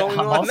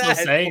also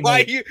saying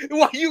why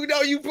you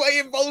know you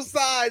playing both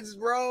sides,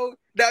 bro.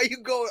 Now you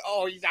go,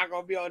 he's not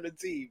going to be on the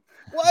team.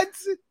 What?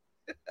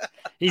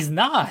 He's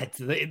not.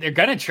 They're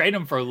going to trade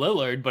him for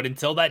Lillard, but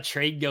until that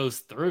trade goes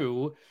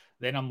through,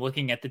 then I'm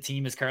looking at the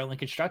team as currently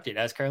constructed.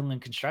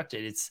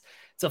 It's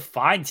a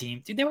fine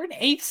team. Dude, they were an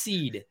 8th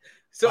seed.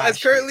 So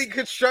as currently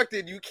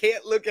constructed, you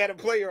can't look at a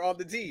player on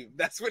the team.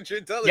 That's what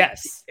you're telling me.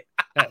 Yes.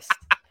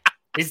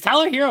 Is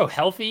Tyler Hero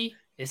healthy?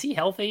 Is he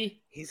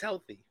healthy? He's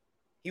healthy.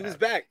 He was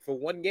back for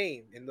one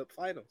game in the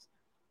finals.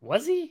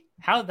 Was he?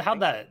 How'd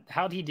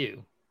he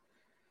do?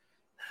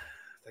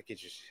 I think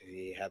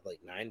he had like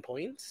 9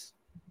 points.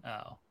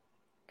 Oh,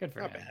 good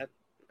for him. Not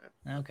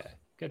bad. Okay,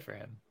 good for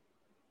him.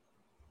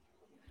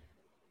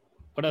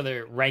 What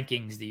other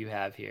rankings do you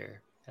have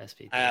here,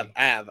 SP3?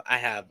 I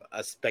have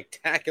a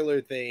spectacular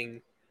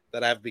thing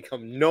that I've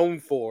become known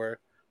for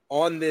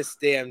on this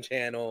damn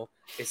channel.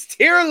 It's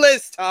tier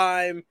list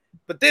time,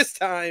 but this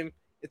time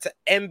it's an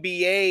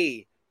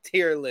NBA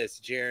tier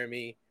list,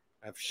 Jeremy.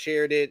 I've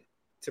shared it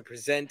to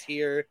present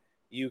here.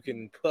 You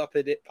can pop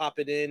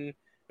it in,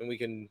 and we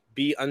can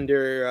be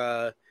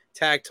under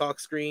Tag Talk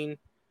screen.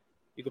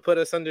 You can put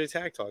us under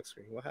Tag Talk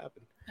screen. What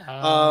happened?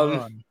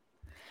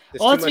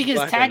 Well, it's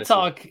because Tag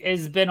Talk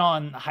has been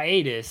on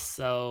hiatus,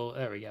 so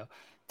there we go.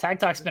 Tag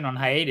Talk's been on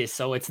hiatus,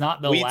 so it's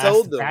not the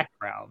last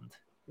background.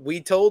 We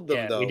told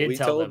them though. We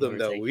told them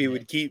we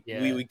would keep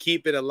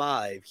it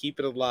alive. Keep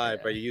it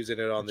alive by using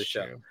it on the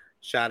show. True.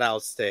 Shout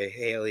outs to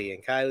Haley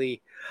and Kylie.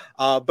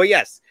 But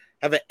yes,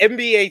 have an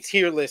NBA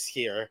tier list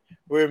here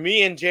where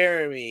me and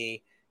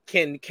Jeremy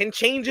can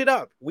change it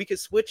up. We can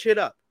switch it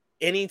up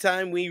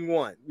anytime we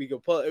want. We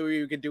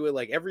could do it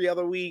like every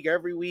other week,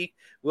 every week.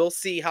 We'll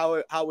see how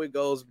it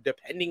goes,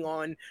 depending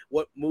on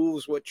what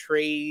moves, what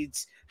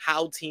trades,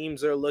 how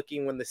teams are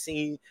looking when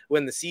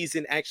the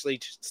season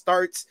actually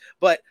starts.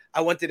 But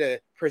I wanted to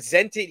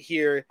present it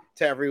here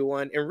to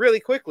everyone, and really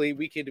quickly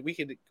we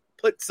could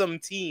put some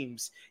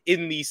teams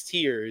in these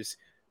tiers,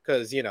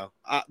 because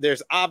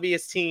there's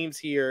obvious teams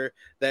here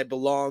that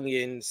belong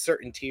in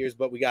certain tiers,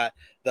 but we got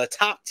the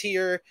top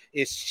tier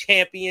is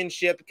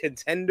championship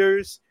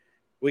contenders.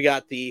 We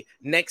got the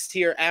next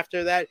tier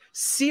after that,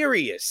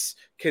 serious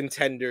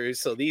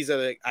contenders. So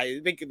I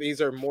think these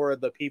are more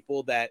of the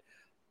people that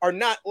are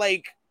not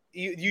like,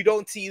 you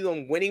don't see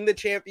them winning the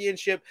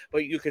championship,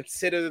 but you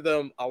consider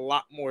them a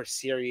lot more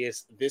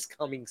serious this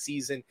coming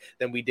season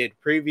than we did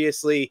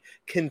previously.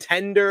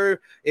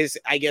 Contender is,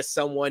 I guess,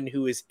 someone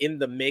who is in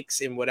the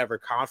mix in whatever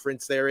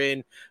conference they're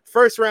in.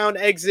 First round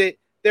exit,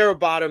 they're a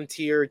bottom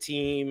tier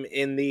team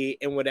in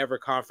whatever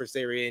conference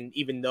they're in.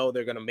 Even though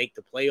they're going to make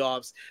the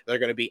playoffs, they're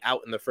going to be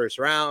out in the first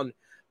round.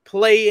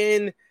 Play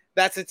in,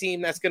 that's a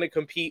team that's going to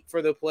compete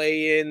for the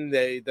play in.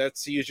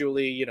 That's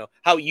usually,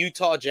 how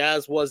Utah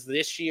Jazz was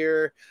this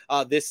year,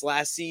 this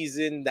last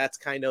season. That's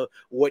kind of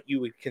what you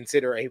would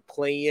consider a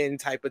play in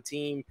type of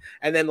team.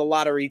 And then the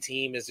lottery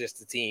team is just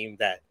a team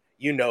that,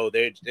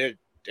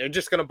 they're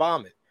just going to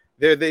bomb it.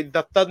 They're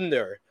the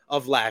Thunder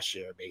of last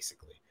year,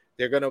 basically.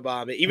 They're going to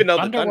bomb it, even though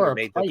the Thunder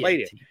made the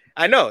play in.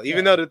 I know,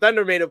 even though the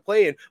Thunder made a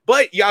play in,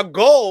 but your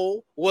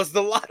goal was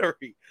the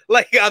lottery.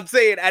 Like I'm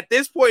saying, at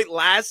this point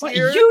last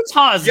year,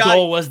 Utah's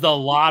goal was the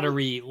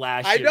lottery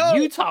last year. I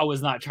know. Utah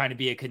was not trying to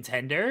be a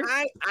contender.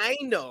 I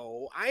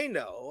know.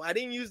 I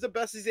didn't use the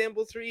best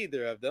examples for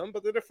either of them,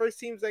 but they're the first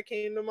teams that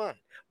came to mind.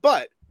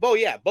 But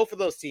yeah, both of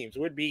those teams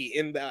would be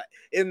in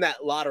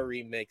that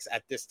lottery mix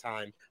at this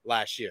time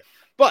last year.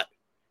 But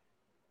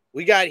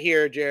we got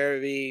here,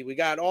 Jeremy. We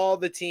got all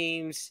the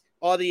teams,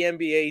 all the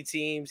NBA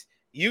teams.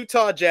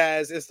 Utah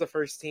Jazz is the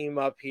first team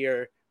up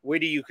here. Where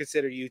do you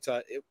consider Utah?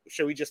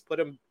 Should we just put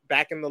them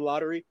back in the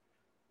lottery?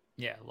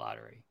 Yeah,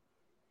 lottery.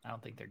 I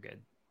don't think they're good.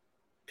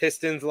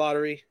 Pistons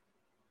lottery?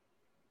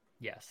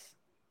 Yes.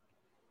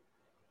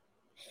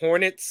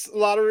 Hornets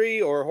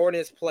lottery or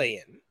Hornets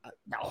play-in?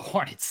 No,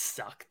 Hornets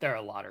suck. They're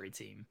a lottery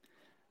team.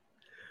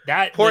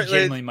 That Portland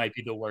legitimately might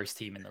be the worst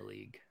team in the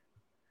league.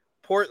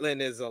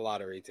 Portland is a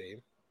lottery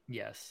team.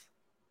 Yes.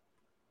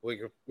 We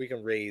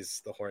can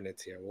raise the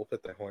Hornets here. We'll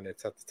put the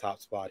Hornets at the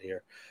top spot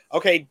here.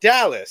 Okay,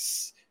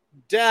 Dallas.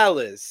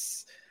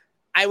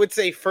 I would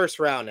say first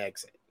round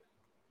exit.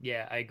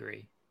 Yeah, I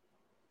agree.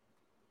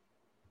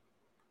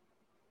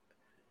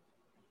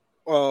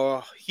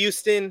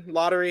 Houston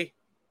lottery.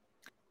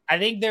 I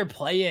think they're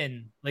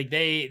playing. Like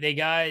they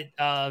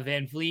got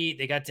Van Vliet,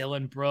 they got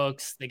Dylan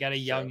Brooks, they got a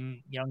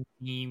young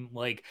team.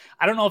 Like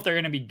I don't know if they're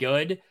going to be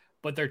good,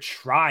 but they're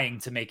trying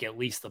to make at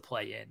least the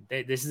play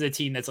in. This is a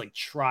team that's like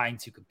trying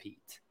to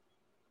compete.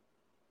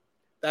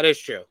 That is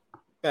true.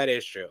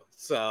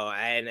 So,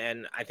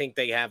 and I think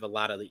they have a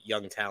lot of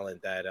young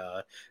talent that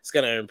is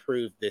going to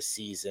improve this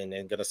season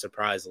and going to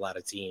surprise a lot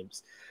of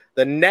teams.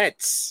 The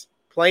Nets,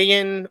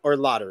 play-in or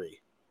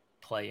lottery?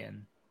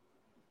 Play-in.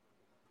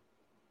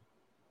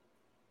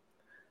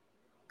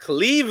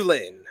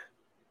 Cleveland,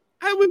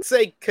 I would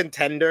say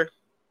contender.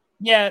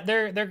 Yeah,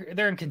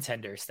 they're in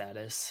contender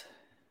status.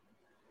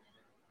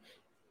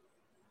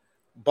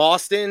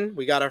 Boston,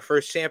 we got our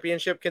first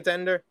championship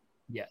contender.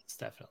 Yes,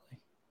 definitely.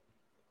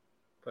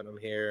 Put them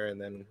here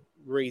and then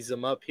raise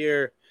them up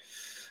here.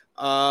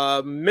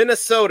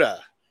 Minnesota,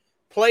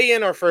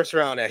 play-in or first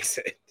round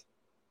exit?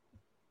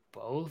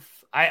 Both.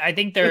 I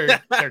think they're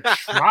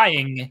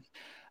trying.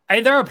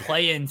 They're a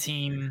play-in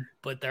team,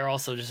 but they're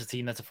also just a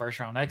team that's a first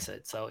round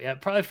exit. So yeah,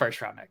 probably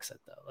first round exit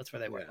though. That's where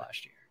they were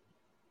last year.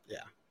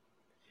 Yeah.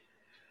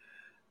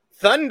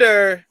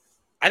 Thunder,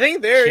 I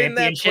think they're in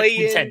that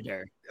play-in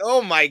contender.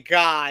 Oh my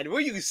God! Will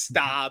you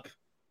stop?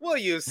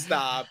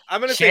 I'm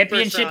gonna say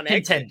first round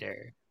contender.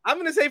 Exit. I'm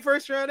going to say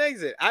first round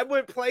exit. I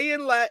would play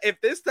in.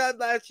 If this time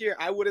last year,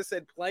 I would have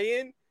said play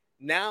in.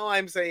 Now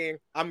I'm saying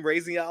I'm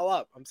raising y'all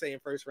up. I'm saying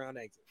first round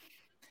exit.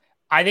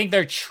 I think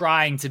they're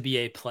trying to be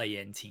a play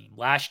in team.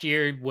 Last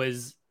year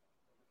was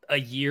a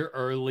year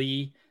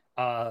early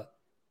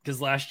because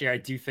last year I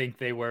do think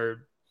they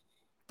were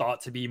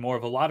thought to be more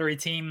of a lottery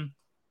team.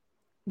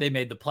 They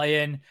made the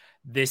play in.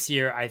 This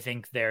year, I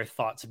think they're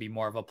thought to be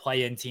more of a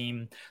play-in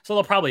team. So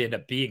they'll probably end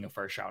up being a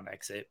first-round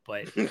exit.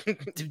 But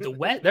dude, the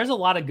West, there's a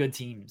lot of good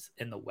teams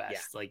in the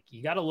West. Yeah. Like,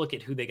 you got to look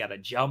at who they got to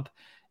jump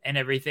and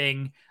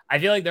everything. I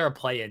feel like they're a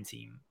play-in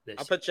team.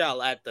 I'll put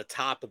y'all at the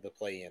top of the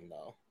play-in,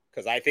 though.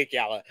 Because I think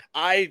y'all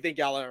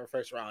are a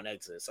first-round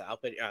exit. So I'll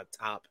put you on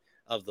top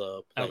of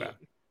the play-in. Okay.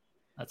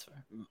 That's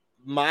fair.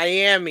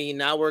 Miami,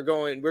 now we're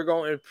going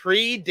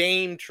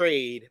pre-Dame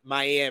trade.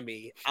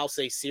 Miami, I'll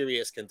say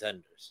serious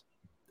contenders.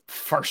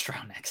 First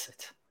round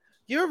exit.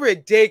 You're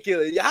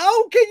ridiculous.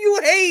 How can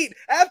you hate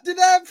after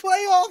that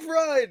playoff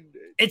run?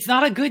 It's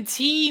not a good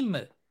team.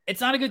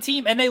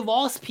 And they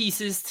lost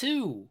pieces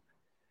too.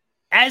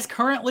 As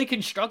currently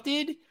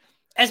constructed,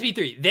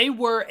 SB3, they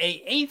were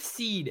a 8th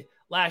seed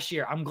last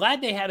year. I'm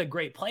glad they had a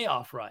great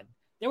playoff run.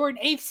 They were an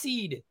 8th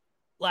seed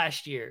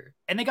last year,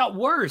 and they got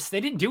worse.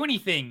 They didn't do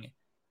anything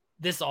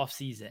this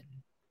offseason.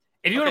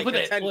 If you want to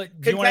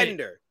put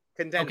contender.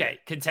 Okay,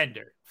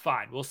 contender.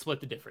 Fine. We'll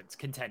split the difference.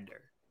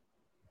 Contender.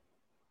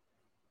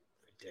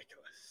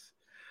 Ridiculous.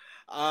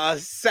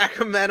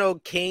 Sacramento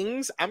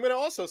Kings. I'm going to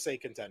also say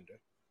contender.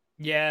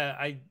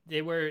 Yeah,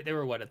 they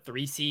were what, a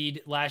 3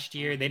 seed last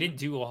year. They didn't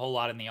do a whole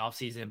lot in the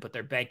offseason, but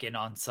they're banking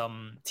on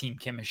some team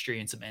chemistry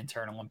and some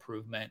internal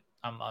improvement.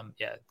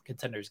 Yeah,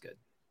 contender's good.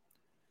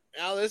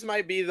 Now, this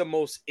might be the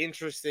most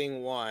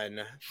interesting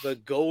one. The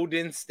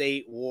Golden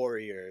State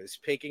Warriors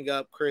picking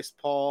up Chris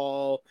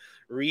Paul,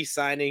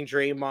 re-signing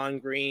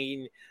Draymond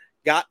Green.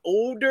 Got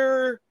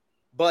older,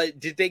 but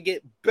did they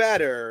get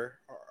better?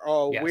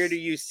 Or yes. Where do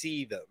you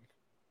see them?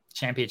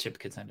 Championship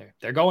contender.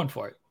 They're going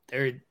for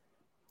it.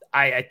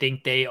 I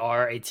think they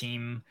are a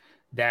team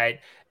that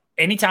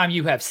anytime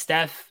you have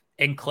Steph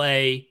and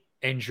Clay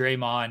and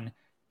Draymond,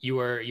 you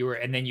were,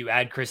 and then you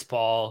add Chris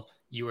Paul,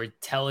 you are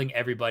telling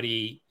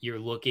everybody you're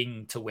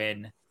looking to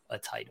win a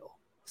title.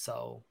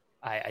 So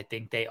I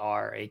think they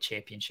are a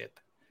championship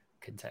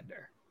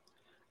contender.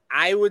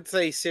 I would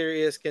say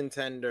serious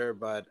contender,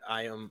 but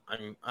I'm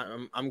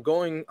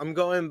going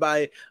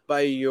by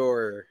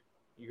your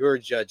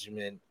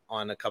judgment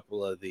on a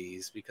couple of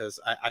these because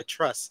I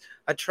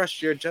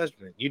trust your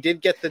judgment. You did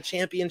get the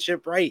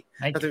championship right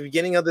at the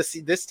beginning of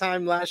this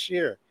time last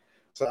year,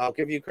 so I'll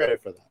give you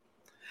credit for that.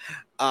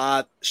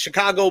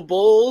 Chicago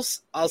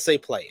Bulls, I'll say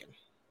play-in.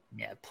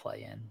 Yeah,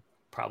 play-in.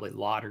 Probably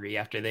lottery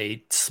after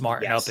they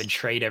smarten up and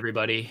trade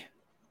everybody.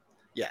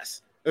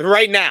 Yes.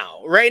 Right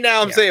now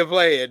I'm saying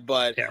play-in,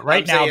 but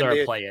right now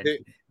they're playing.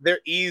 They're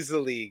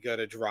easily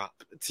gonna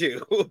drop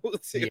to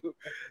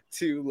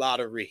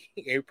lottery.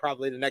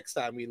 Probably the next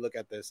time we look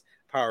at this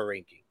power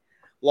ranking.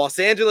 Los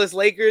Angeles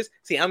Lakers.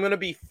 See, I'm gonna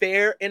be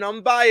fair and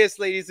unbiased,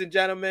 ladies and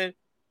gentlemen.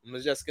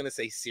 I'm just gonna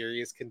say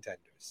serious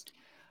contenders.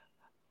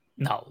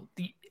 No,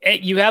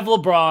 you have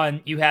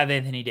LeBron, you have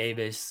Anthony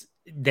Davis.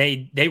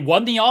 They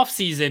won the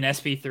offseason,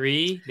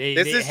 SP3.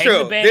 This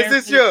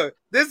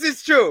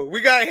is true.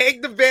 We gotta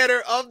hang the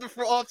banner of the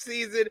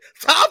offseason.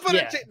 Top of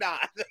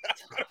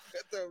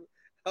the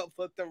I'll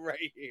put them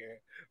right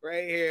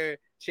here.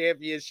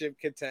 Championship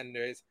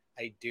contenders.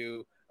 I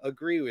do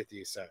agree with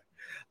you, sir.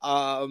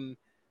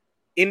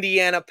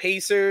 Indiana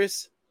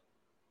Pacers.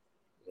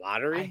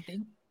 Lottery.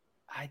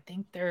 I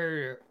think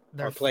they're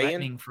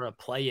threatening for a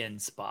play-in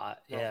spot.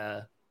 Oh.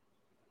 Yeah.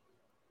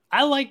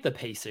 I like the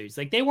Pacers.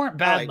 Like, they weren't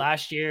bad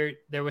last year.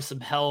 There was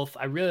some health.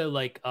 I really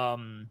like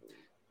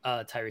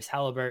Tyrese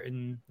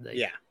Halliburton.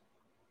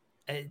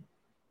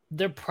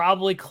 They're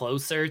probably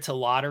closer to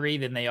lottery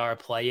than they are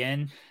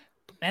play-in.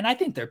 And I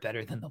think they're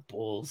better than the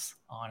Bulls,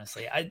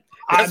 honestly.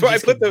 That's why I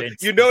put them.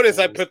 You notice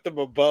I put them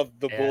above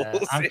the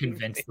Bulls. I'm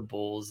convinced the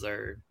Bulls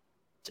are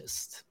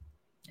just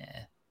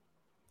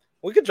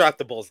We could drop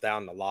the Bulls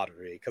down the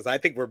lottery because I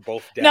think we're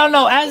both down.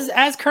 No.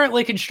 As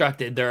currently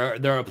constructed,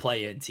 they're a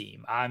play-in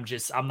team. I'm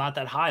not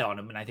that high on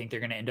them, and I think they're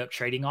going to end up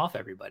trading off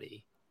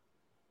everybody.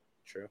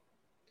 True.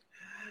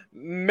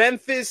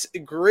 Memphis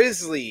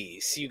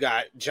Grizzlies. You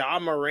got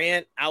John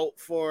Morant out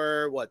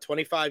for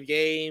 25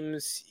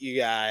 games. You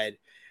got.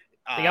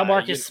 They got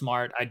Marcus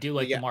Smart. I do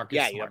like the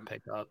Marcus Smart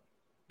pickup.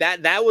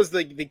 That was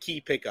the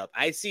key pickup.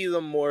 I see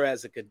them more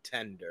as a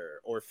contender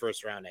or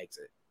first round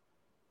exit.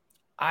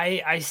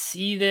 I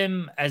see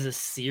them as a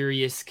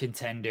serious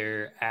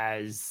contender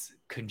as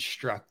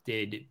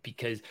constructed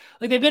because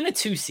they've been a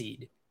 2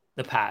 seed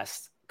the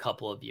past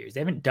couple of years. They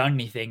haven't done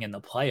anything in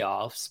the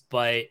playoffs,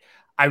 but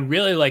I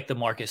really like the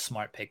Marcus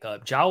Smart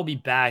pickup. Ja will be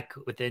back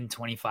within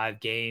 25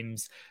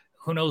 games.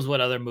 Who knows what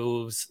other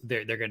moves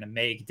they're going to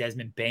make.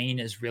 Desmond Bane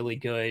is really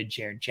good.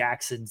 Jaren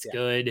Jackson's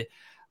good.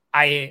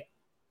 I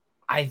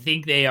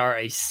think they are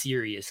a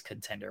serious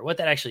contender. What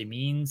that actually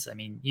means, I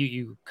mean,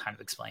 you kind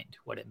of explained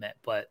what it meant,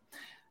 but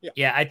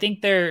I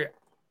think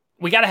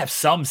we got to have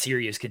some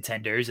serious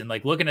contenders. And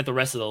looking at the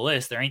rest of the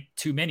list, there ain't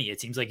too many.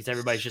 It seems like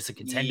everybody's just a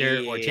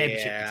contender or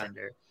championship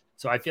contender.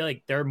 So I feel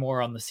like they're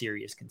more on the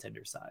serious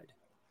contender side.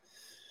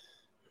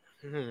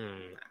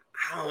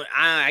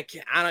 I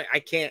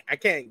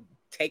can't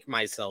take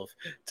myself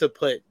to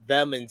put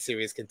them in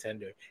serious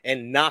contender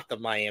and not the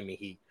Miami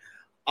Heat.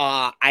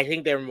 I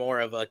think they're more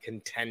of a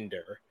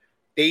contender.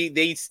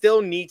 They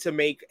still need to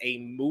make a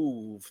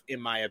move, in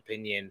my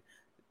opinion.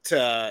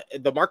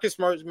 The Marcus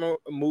Smart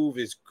move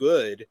is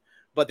good,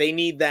 but they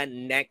need that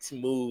next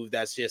move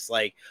that's just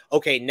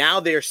okay, now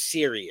they're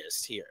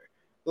serious here.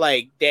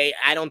 I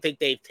don't think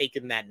they've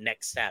taken that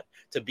next step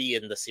to be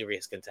in the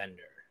serious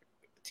contender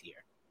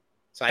tier.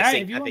 So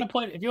if you want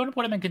to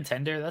put them in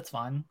contender, that's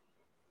fine.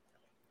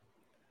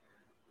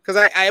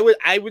 Because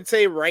I would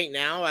say right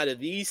now, out of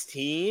these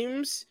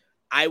teams,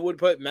 I would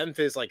put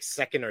Memphis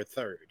second or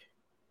third.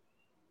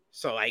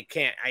 So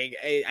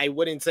I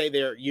wouldn't say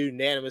they're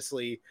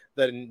unanimously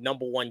the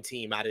number one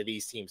team out of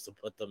these teams to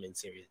put them in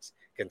serious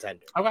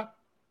contender. Okay.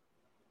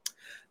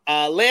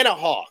 Atlanta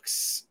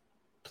Hawks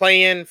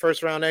play-in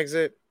first round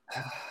exit.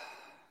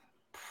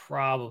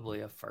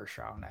 Probably a first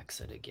round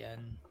exit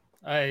again.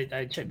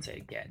 I shouldn't say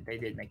again. They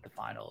did make the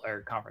final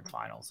or conference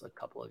finals a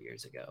couple of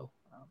years ago.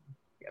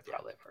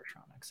 Probably a first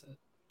round exit.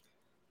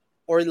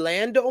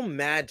 Orlando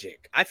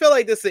Magic. I feel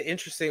like this is an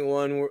interesting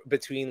one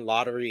between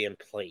lottery and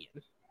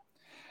play-in.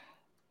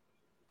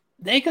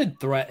 They could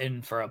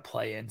threaten for a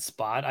play-in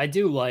spot. I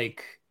do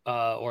like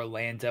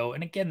Orlando,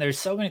 and again, there's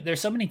so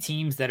many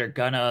teams that are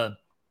gonna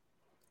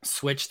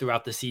switch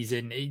throughout the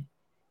season.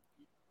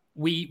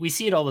 We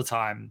see it all the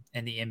time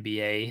in the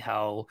NBA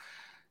how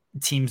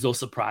teams will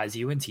surprise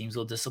you and teams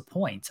will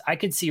disappoint. I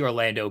could see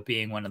Orlando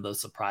being one of those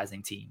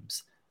surprising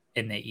teams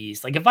in the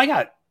East. If I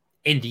got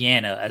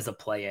Indiana as a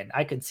play-in,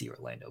 I could see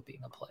Orlando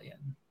being a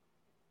play-in.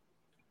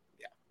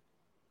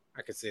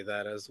 I could see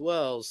that as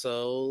well.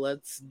 So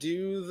let's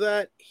do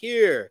that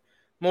here.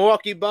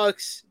 Milwaukee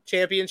Bucks,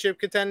 championship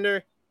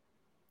contender?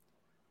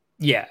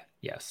 Yeah,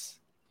 yes.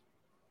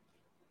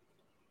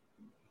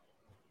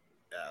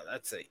 Yeah,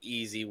 that's an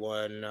easy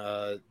one.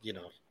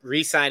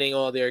 Re-signing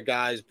all their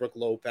guys, Brook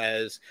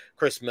Lopez,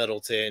 Chris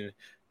Middleton,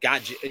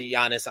 got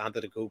Giannis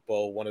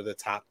Antetokounmpo, one of the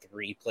top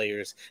 3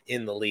 players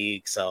in the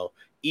league. So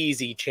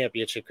easy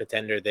championship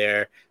contender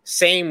there.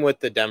 Same with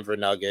the Denver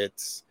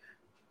Nuggets.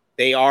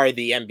 They are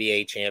the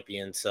NBA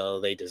champions, so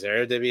they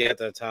deserve to be at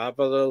the top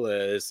of the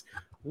list.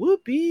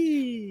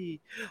 Whoopee!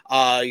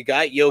 You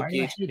got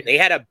Jokic. They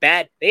had a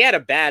bad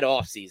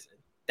offseason.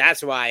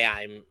 That's why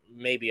I'm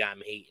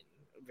hating,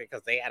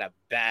 because they had a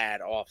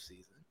bad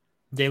offseason.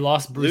 They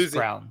lost Bruce Losing.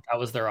 Brown. That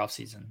was their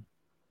offseason.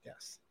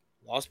 Yes.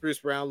 Lost Bruce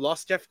Brown,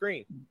 lost Jeff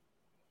Green.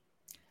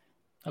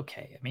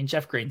 Okay. I mean,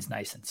 Jeff Green's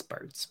nice in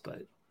spurts,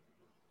 but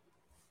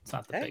it's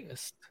not the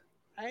biggest.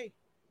 Hey.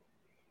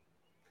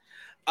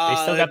 They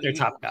still got their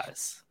top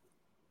guys.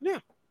 Yeah.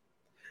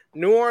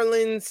 New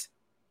Orleans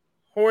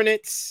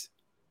Hornets.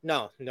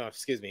 No,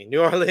 excuse me.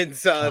 New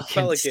Orleans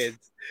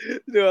Pelicans.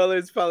 New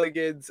Orleans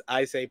Pelicans.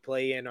 I say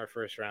play in or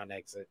first round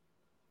exit.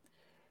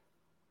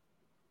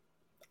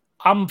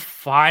 I'm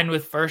fine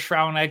with first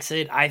round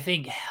exit. I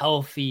think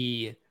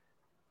healthy.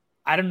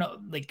 I don't know.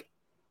 Like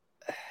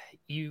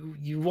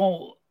you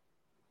won't.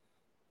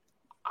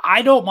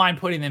 I don't mind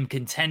putting them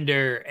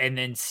contender and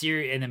then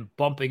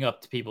bumping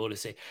up to people to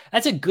say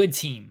that's a good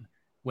team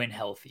when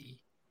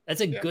healthy.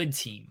 That's a good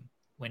team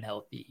when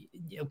healthy.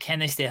 Can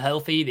they stay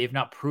healthy? They've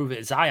not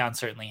proven. Zion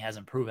certainly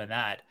hasn't proven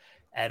that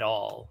at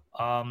all.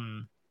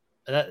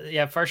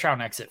 First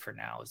round exit for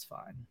now is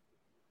fine.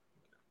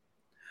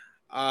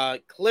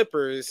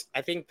 Clippers.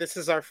 I think this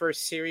is our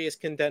first serious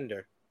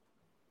contender.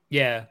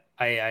 Yeah,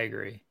 I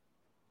agree.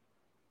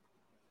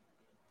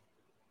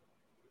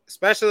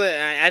 Especially,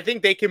 I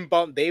think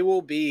they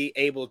will be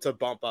able to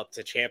bump up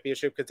to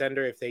championship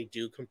contender if they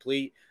do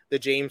complete the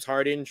James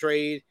Harden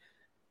trade.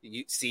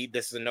 You see,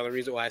 this is another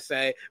reason why I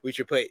say we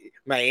should put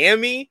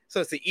Miami, so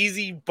it's an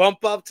easy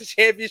bump up to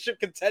championship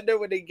contender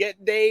when they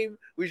get Dame.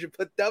 We should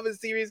put them in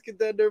series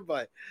contender,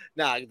 but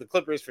the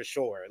Clippers for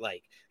sure.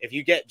 Like, if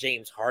you get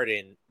James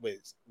Harden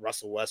with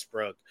Russell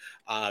Westbrook,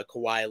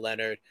 Kawhi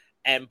Leonard,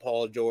 and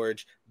Paul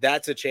George,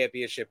 that's a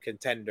championship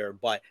contender.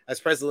 But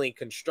as presently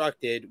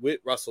constructed with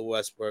Russell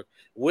Westbrook,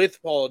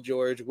 with Paul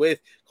George,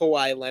 with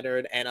Kawhi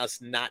Leonard, and us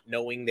not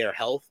knowing their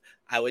health,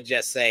 I would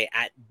just say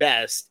at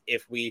best,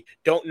 if we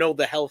don't know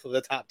the health of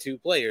the top two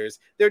players,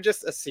 they're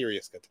just a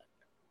serious contender.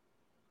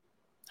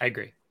 I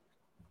agree.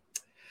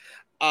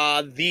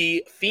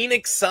 The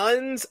Phoenix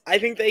Suns, I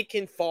think they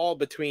can fall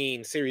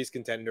between series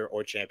contender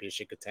or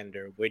championship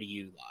contender. Where do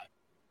you lie?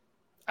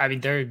 I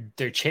mean,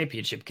 they're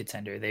championship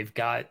contender. They've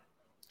got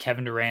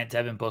Kevin Durant,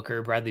 Devin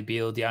Booker, Bradley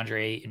Beal,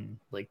 DeAndre Ayton.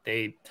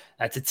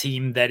 That's a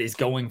team that is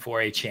going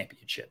for a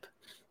championship.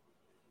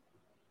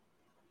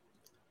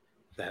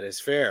 That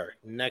is fair.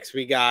 Next,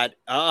 we got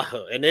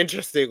an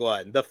interesting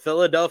one. The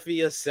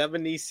Philadelphia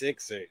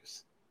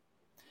 76ers.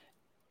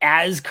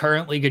 As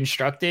currently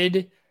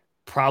constructed,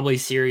 probably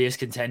serious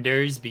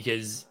contenders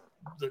because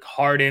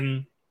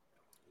Harden,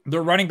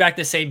 they're running back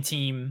the same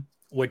team,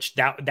 which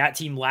that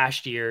team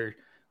last year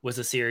was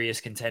a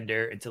serious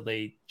contender until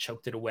they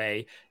choked it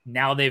away.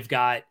 Now they've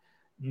got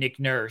Nick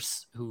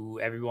Nurse, who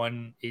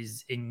everyone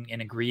is in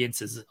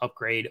agreement is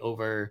upgrade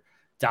over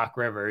Doc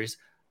Rivers.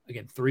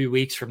 Again, 3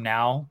 weeks from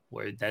now,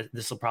 where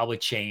this will probably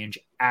change.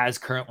 As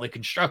currently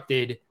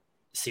constructed,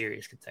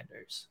 serious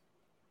contenders.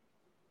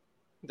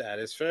 That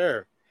is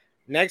fair.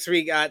 Next,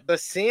 we got the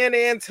San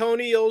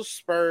Antonio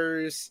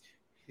Spurs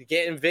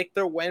getting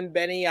Victor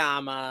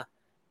Wembanyama.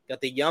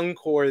 Got the young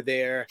core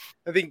there.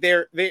 I think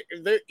they're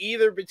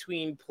either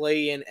between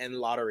play-in and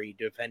lottery,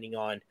 depending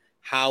on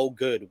how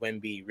good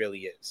Wemby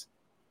really is.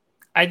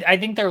 I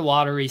think they're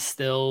lottery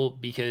still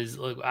because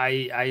look,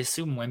 I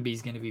assume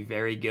Wemby's going to be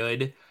very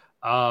good.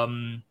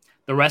 The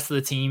rest of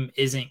the team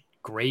isn't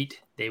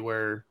great. They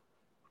were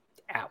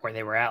at where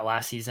they were at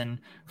last season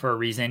for a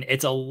reason.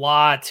 It's a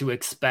lot to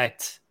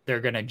expect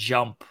they're going to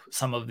jump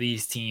some of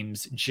these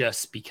teams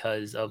just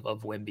because of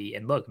Wemby.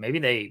 And look, maybe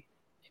they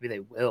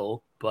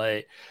will,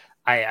 but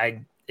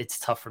it's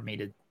tough for me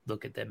to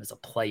look at them as a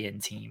play-in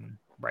team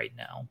right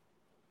now.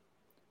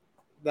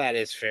 That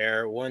is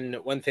fair.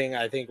 One thing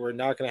I think we're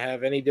not going to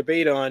have any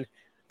debate on,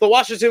 the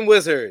Washington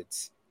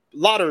Wizards,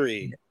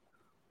 lottery.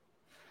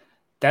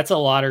 That's a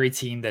lottery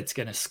team that's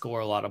going to score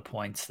a lot of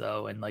points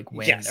though, and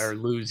win or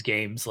lose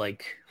games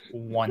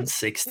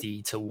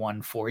 160 to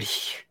 140.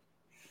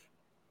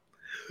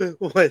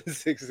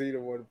 160 to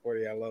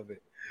 140. I love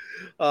it.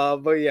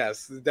 But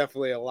yes,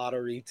 definitely a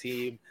lottery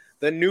team.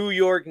 The New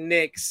York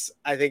Knicks,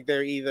 I think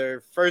they're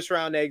either first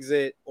round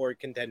exit or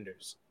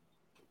contenders.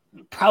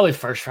 Probably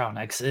first round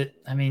exit.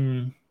 I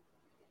mean,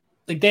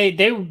 they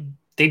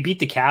beat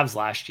the Cavs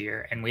last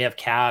year, and we have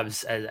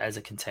Cavs as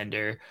a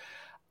contender.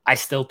 I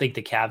still think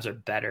the Cavs are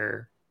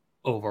better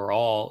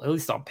overall, at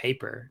least on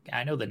paper.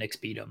 I know the Knicks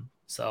beat them.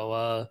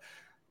 So,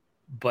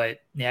 but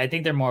yeah, I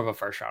think they're more of a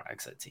first round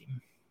exit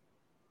team.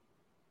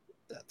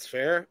 That's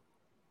fair.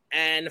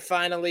 And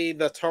finally,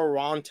 the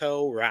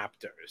Toronto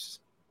Raptors.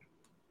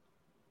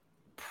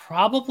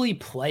 Probably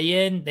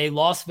play in. They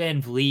lost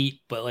Van Vliet,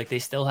 but they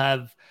still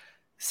have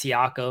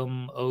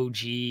Siakam, OG,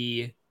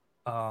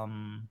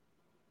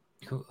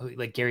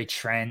 Gary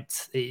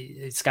Trent,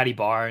 Scotty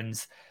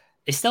Barnes.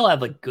 They still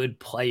have good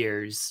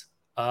players.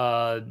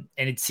 And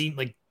it seemed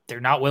like they're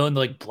not willing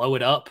to blow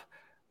it up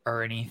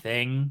or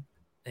anything.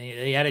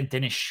 They had a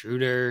Dennis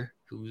Schroeder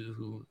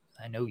who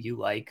I know you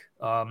like.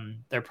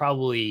 They're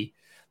probably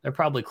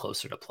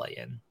closer to play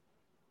in.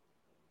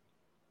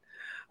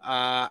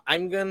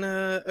 I'm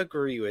gonna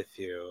agree with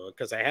you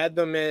because I had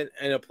them in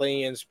a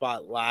play-in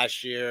spot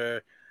last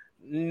year.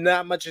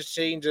 not much has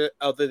changed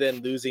other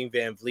than losing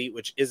Van Vliet,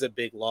 which is a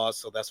big loss.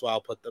 So that's why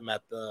I'll put them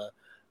at the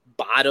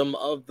bottom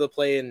of the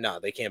play-in. No,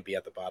 they can't be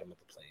at the bottom of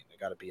the play-in. They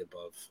got to be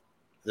above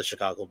the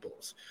Chicago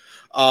Bulls.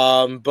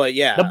 But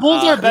yeah, the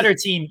Bulls are a better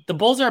team. The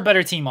Bulls are a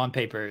better team on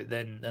paper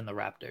than the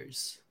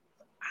Raptors.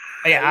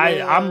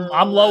 Yeah,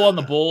 I'm low on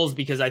the Bulls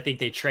because I think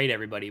they trade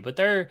everybody, but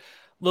they're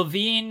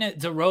Levine,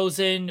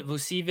 DeRozan,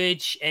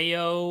 Vucevic,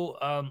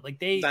 Ao. Like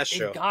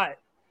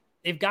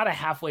they've got a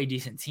halfway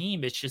decent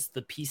team. It's just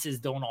the pieces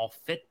don't all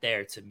fit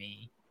there to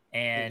me,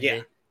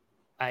 and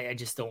I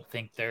just don't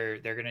think they're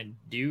gonna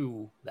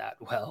do that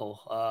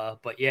well.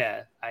 But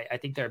yeah, I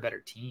think they're a better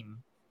team.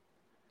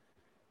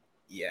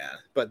 Yeah,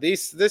 but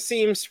this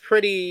seems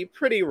pretty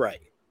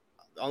right.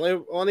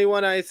 Only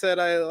one I said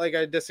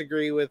I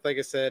disagree with, like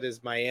I said,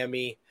 is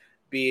Miami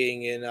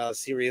being in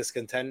serious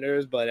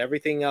contenders, but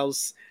everything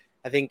else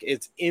I think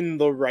it's in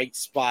the right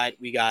spot.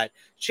 We got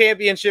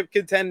championship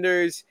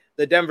contenders,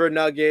 the Denver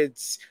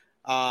Nuggets.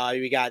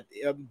 We got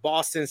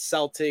Boston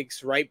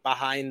Celtics right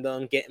behind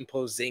them, getting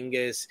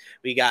Porzingis.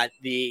 We got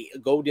the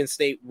Golden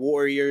State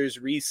Warriors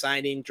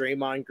re-signing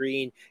Draymond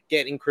Green,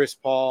 getting Chris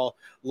Paul.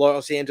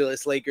 Los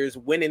Angeles Lakers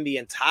winning the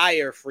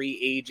entire free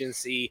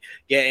agency,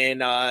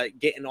 getting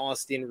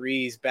Austin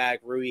Reeves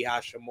back, Rui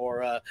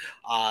Hashimura,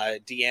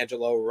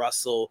 D'Angelo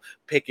Russell,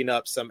 picking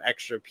up some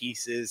extra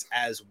pieces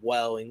as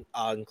well,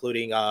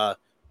 including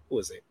who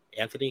was it?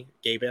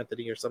 Gabe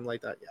Anthony or something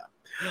like that.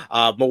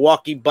 Yeah.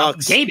 Milwaukee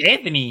Bucks. Gabe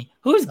Anthony.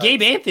 Who's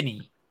Gabe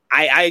Anthony?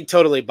 I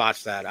totally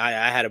botched that.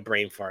 I had a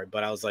brain fart,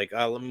 but I was like,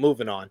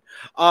 moving on.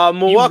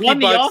 Milwaukee you won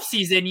Bucks. The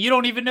offseason. You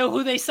don't even know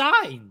who they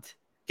signed.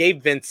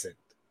 Gabe Vincent.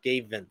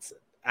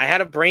 I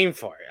had a brain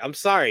fart. I'm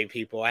sorry,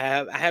 people. I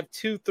have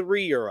 2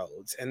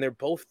 3-year-olds, and they're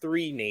both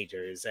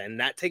teenagers, and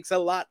that takes a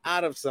lot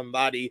out of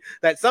somebody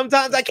that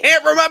sometimes I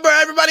can't remember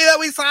everybody that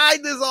we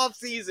signed this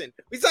offseason.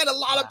 We signed a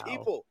lot of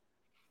people.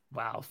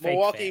 Wow,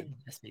 Milwaukee.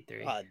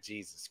 SP3. Oh,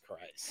 Jesus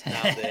Christ!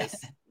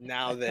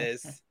 Now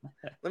this.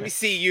 Let me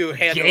see you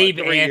handle Gabe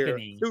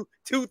Anthony.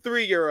 2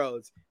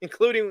 3-year-olds,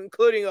 including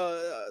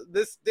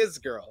this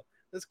girl.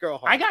 This girl.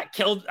 I got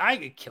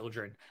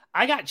children.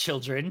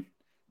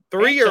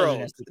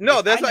 3-year-olds.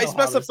 No, that's what I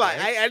specified.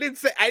 I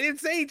didn't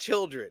say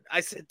children. I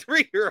said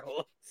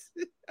 3-year-olds.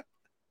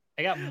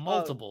 I got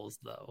multiples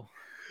though.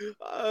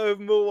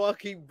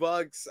 Milwaukee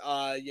Bucks,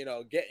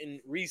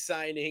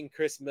 re-signing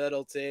Chris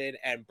Middleton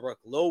and Brook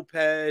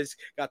Lopez,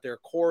 got their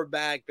core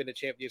back, been a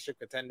championship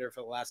contender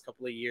for the last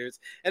couple of years.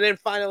 And then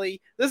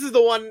finally, this is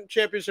the one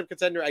championship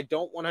contender I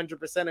don't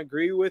 100%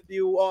 agree with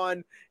you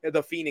on,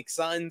 the Phoenix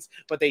Suns,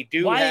 but they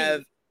do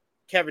have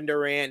Kevin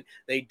Durant.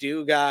 They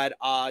do got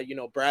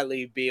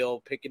Bradley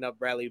Beal. Picking up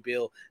Bradley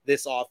Beal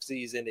this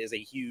offseason is a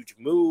huge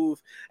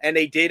move, and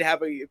they did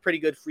have a pretty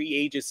good free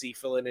agency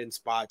filling in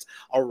spots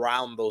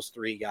around those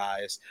 3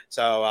 guys.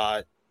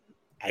 So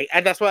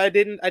that's why I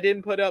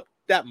didn't put up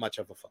that much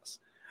of a fuss.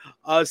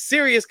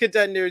 Serious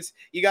contenders,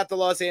 you got the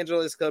Los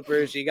Angeles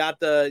Clippers, you got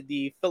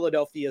the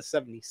Philadelphia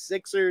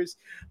 76ers.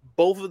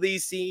 Both of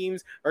these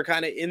teams are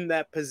kind of in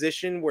that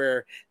position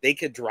where they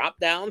could drop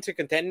down to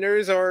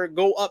contenders or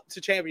go up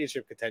to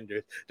championship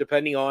contenders,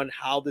 depending on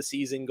how the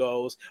season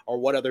goes or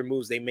what other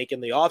moves they make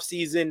in the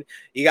offseason.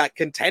 You got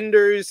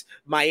contenders,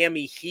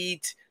 Miami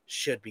Heat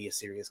should be a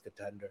serious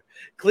contender.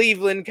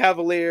 Cleveland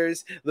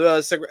Cavaliers,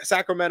 the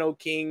Sacramento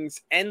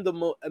Kings, and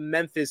the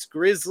Memphis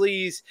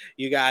Grizzlies.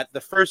 You got the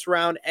first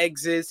round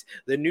exits,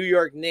 the New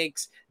York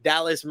Knicks,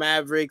 Dallas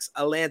Mavericks,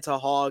 Atlanta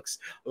Hawks,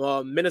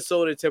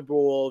 Minnesota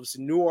Timberwolves,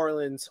 New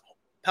Orleans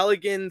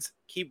Pelicans.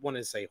 Keep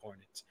wanting to say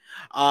Hornets.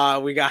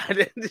 We got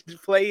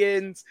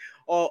play-ins,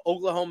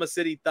 Oklahoma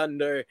City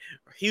Thunder,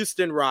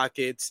 Houston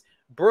Rockets,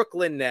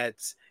 Brooklyn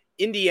Nets,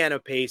 Indiana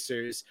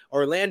Pacers,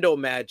 Orlando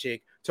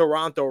Magic,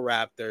 Toronto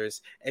Raptors,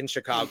 and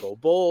Chicago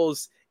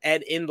Bulls.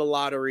 And in the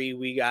lottery,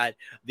 we got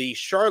the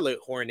Charlotte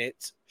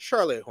Hornets,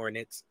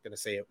 gonna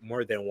say it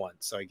more than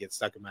once so I get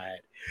stuck in my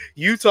head,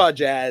 Utah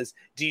Jazz,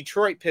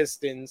 Detroit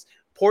Pistons,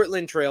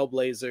 Portland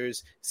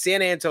Trailblazers,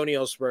 San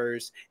Antonio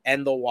Spurs,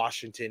 and the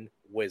Washington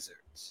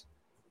Wizards.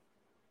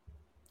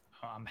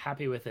 I'm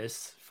happy with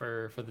this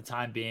for the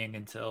time being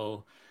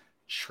until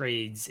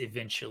trades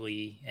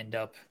eventually end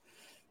up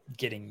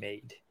getting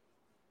made.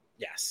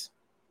 Yes.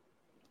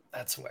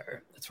 That's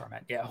where I'm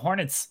at. Yeah,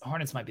 Hornets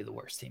might be the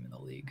worst team in the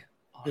league.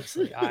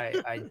 Honestly,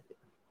 I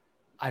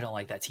don't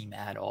like that team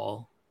at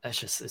all.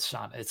 It's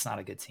not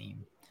a good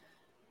team.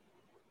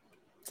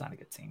 It's not a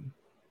good team.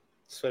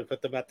 So I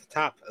put them at the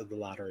top of the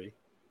lottery.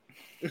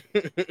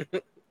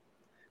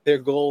 Their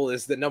goal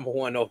is the number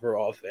 1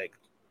 overall pick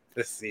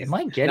this season. It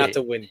might get not it.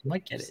 to win. It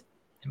might get it.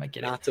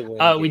 Not to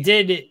win.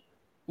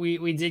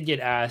 We did get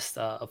asked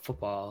a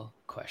football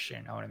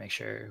question. I want to make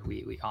sure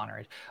we honor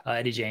it.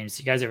 Eddie James,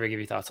 you guys ever give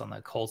your thoughts on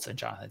the Colts and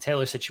Jonathan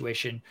Taylor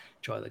situation?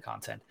 Enjoy the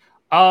content.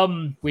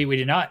 We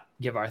did not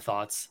give our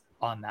thoughts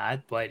on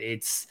that, but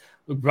it's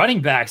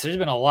running backs. There's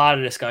been a lot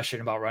of discussion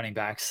about running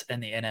backs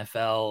in the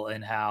NFL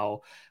and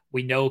how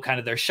we know kind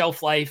of their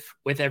shelf life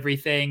with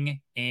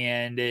everything,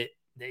 and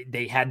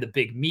they had the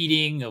big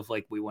meeting of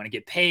like, we want to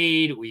get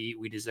paid.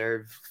 We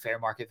deserve fair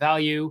market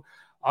value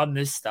on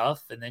this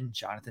stuff. And then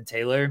Jonathan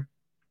Taylor,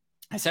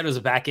 I said it was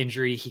a back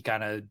injury. He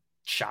kind of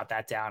shot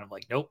that down. I'm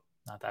like, nope,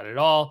 not that at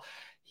all.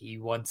 He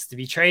wants to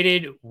be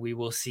traded. We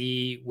will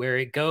see where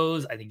it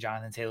goes. I think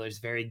Jonathan Taylor is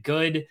very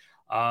good.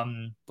 But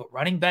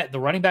the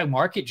running back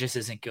market just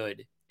isn't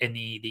good in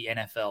the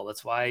NFL.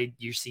 That's why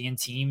you're seeing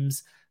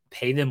teams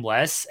pay them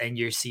less, and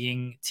you're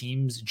seeing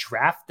teams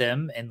draft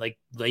them in like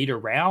later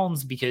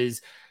rounds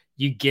because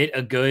you get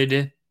a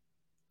good,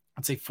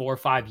 I'd say 4 or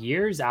 5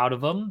 years out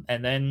of them.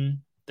 And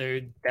then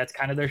that's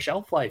kind of their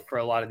shelf life for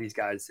a lot of these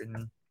guys.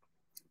 And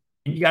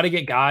you got to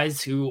get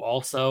guys who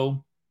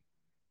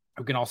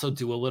can also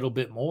do a little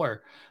bit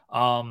more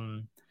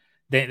than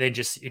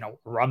just,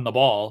 run the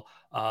ball.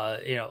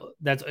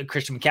 That's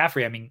Christian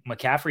McCaffrey. I mean,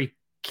 McCaffrey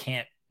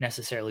can't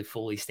necessarily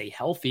fully stay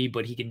healthy,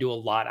 but he can do a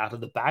lot out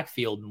of the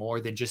backfield more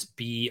than just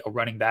be a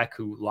running back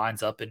who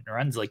lines up and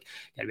runs. Like,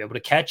 you got to be able to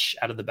catch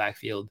out of the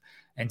backfield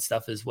and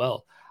stuff as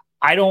well.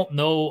 I don't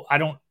know. I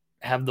don't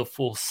have the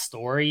full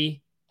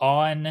story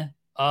on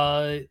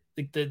the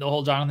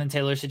whole Jonathan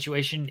Taylor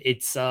situation.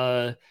 It's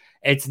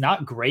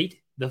not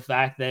great. The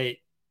fact that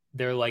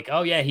they're like,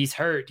 oh yeah, he's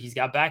hurt. He's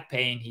got back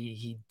pain.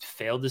 He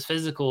failed his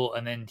physical.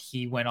 And then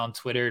he went on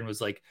Twitter and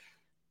was like,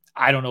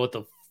 I don't know what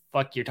the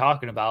fuck you're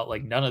talking about.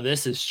 Like, none of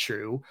this is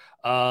true.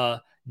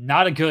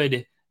 Not a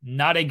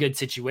good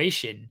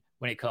situation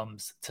when it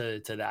comes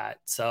to that.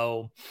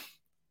 So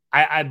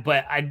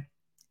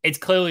it's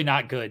clearly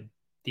not good.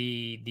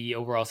 The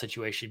overall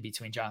situation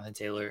between Jonathan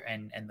Taylor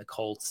and the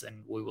Colts.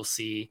 And we will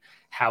see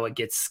how it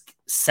gets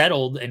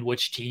settled and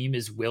which team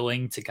is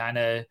willing to kind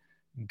of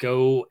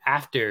go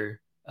after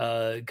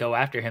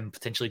him,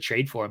 potentially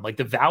trade for him. Like,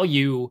 the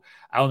value,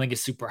 I don't think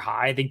is super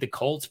high. I think the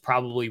Colts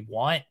probably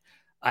want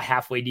a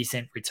halfway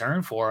decent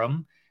return for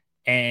him.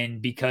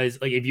 And because,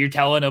 like, if you're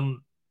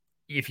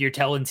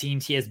telling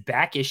teams he has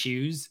back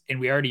issues, and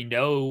we already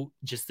know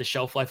just the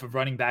shelf life of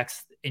running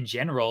backs in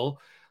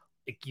general,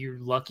 like, you're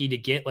lucky to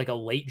get like a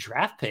late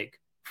draft pick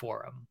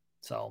for him.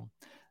 So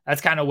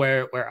that's kind of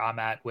where I'm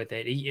at with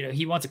it.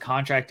 He wants a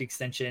contract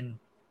extension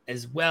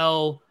as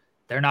well.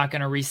 They're not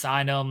going to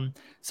re-sign him.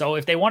 So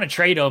if they want to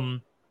trade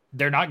him,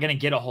 they're not going to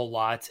get a whole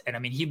lot. And I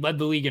mean, he led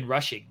the league in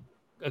rushing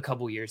a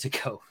couple years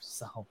ago.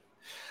 So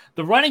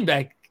the running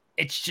back,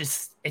 it's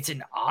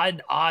an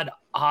odd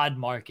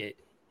market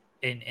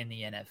in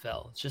the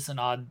NFL. It's just an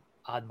odd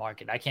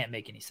market. I can't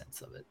make any sense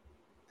of it.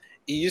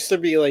 It used to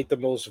be like the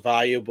most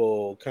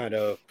valuable kind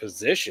of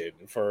position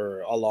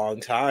for a long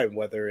time,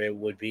 whether it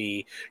would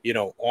be,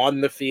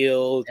 on the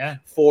field,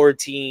 for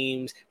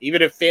teams,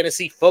 even in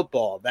fantasy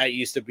football. That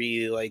used to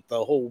be like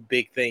the whole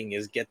big thing,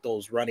 is get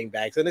those running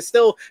backs. And it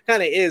still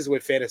kind of is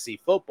with fantasy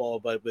football,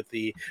 but with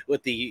the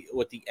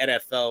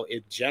NFL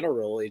in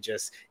general, it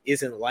just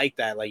isn't like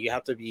that. Like, you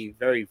have to be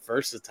very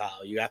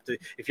versatile. You have to,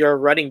 if you're a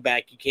running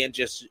back, you can't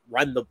just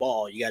run the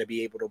ball. You got to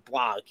be able to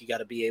block. You got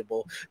to be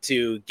able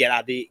to get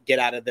out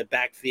of the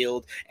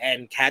backfield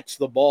and catch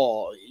the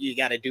ball. You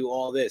got to do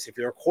all this. If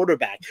you're a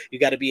quarterback, you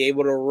got to be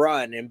able to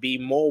run and be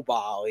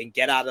mobile and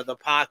get out of the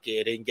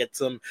pocket and get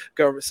some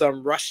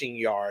rushing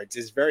yards.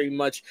 It's very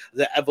much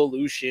the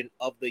evolution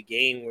of the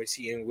game we're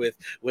seeing with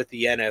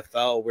the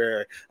NFL,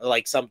 where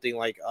like something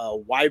like a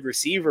wide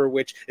receiver,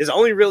 which is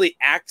only really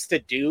asked to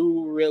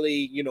do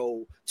really,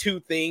 two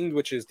things,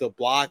 which is to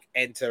block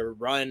and to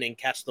run and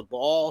catch the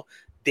ball.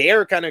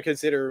 They're kind of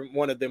considered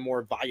one of the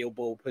more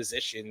valuable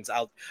positions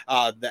out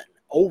that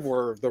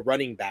over the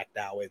running back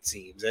now, it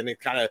seems. And it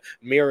kind of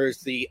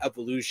mirrors the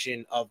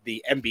evolution of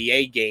the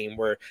NBA game,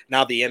 where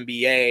now the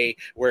NBA,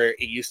 where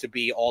it used to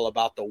be all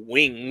about the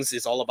wings,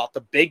 is all about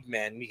the big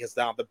men, because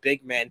now the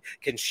big men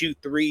can shoot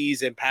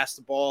threes and pass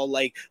the ball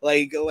like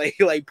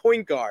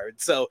point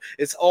guards. So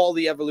it's all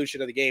the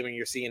evolution of the game, and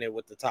you're seeing it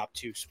with the top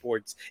two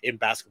sports in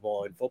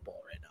basketball and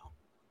football right now.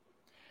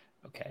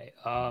 Okay.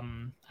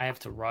 I have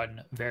to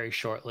run very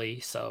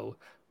shortly, so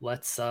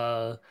let's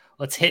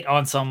hit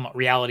on some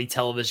reality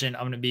television.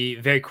 I'm going to be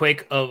very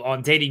quick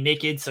on Dating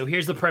Naked. So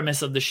here's the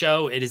premise of the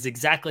show. It is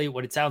exactly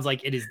what it sounds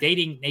like. It is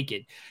dating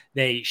naked.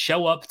 They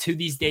show up to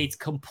these dates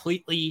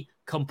completely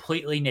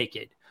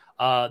naked.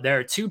 There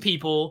are two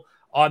people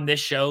on this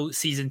show,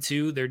 season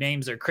 2. Their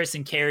names are Chris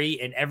and Carrie,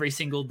 and every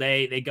single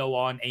day they go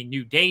on a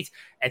new date.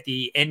 At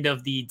the end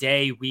of the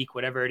day, week,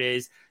 whatever it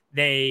is,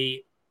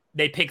 they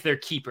pick their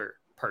keeper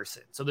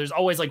person. So there's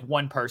always like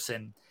one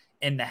person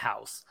in the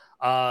house.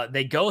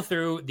 They go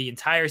through the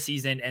entire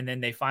season, and then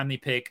they finally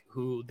pick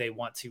who they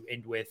want to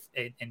end with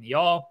in the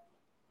all.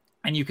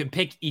 And you can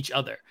pick each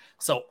other.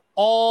 So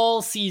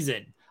all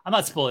season, I'm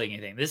not spoiling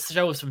anything. This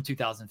show is from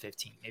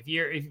 2015. If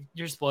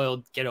you're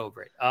spoiled, get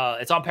over it.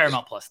 It's on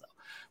Paramount Plus though.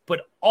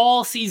 But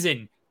all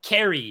season,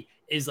 Carrie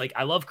is like,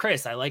 I love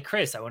Chris. I like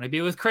Chris. I want to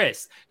be with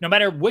Chris. No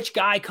matter which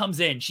guy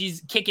comes in,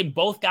 she's kicking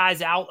both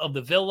guys out of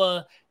the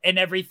villa and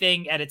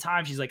everything at a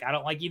time. She's like, I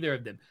don't like either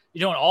of them.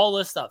 You're doing all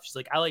this stuff. She's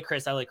like, I like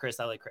Chris. I like Chris.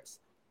 I like Chris.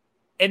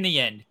 In the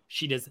end,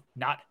 she does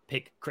not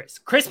pick Chris.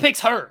 Chris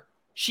picks her.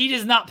 She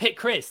does not pick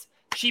Chris.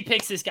 she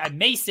picks this guy,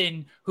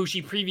 Mason, who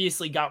she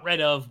previously got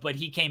rid of, but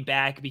he came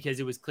back because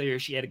it was clear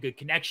she had a good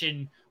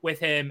connection with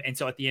him. And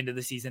so at the end of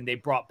the season, they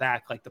brought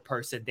back like the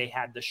person they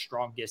had the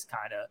strongest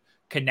kind of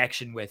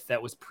connection with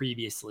that was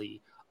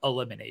previously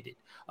eliminated.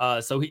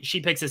 She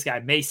picks this guy,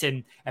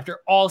 Mason, after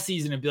all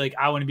season and be like,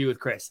 I want to be with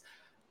Chris.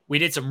 We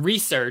did some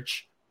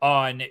research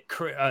on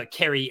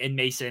Carrie and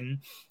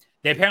Mason.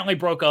 They apparently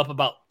broke up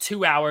about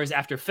 2 hours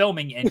after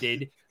filming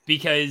ended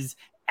because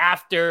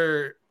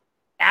after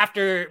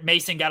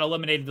Mason got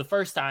eliminated the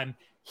first time,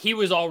 he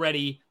was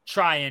already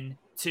trying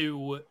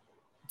to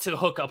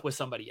hook up with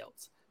somebody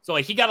else. So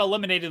like he got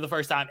eliminated the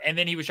first time and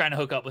then he was trying to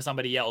hook up with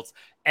somebody else.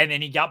 And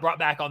then he got brought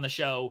back on the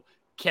show.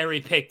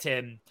 Carrie picked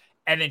him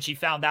and then she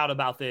found out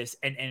about this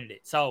and ended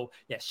it. So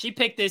yes, she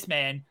picked this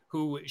man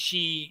who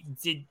she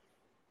did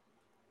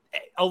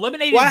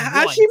eliminated. Why?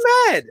 How's she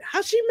mad?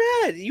 How's she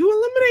mad? You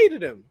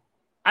eliminated him.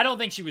 I don't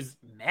think she was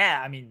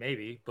mad. I mean,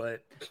 maybe,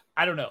 but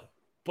I don't know.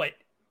 But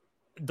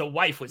the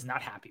wife was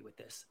not happy with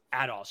this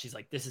at all. She's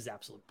like, this is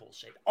absolute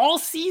bullshit. All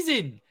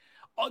season,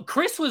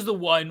 Chris was the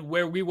one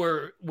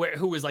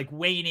who was like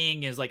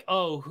waning, is like,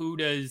 oh, who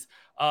does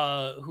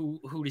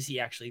he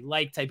actually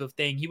like type of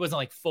thing. He wasn't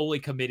like fully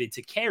committed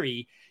to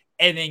Carrie.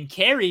 And then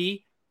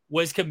Carrie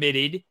was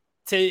committed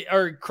to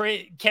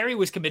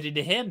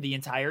him the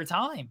entire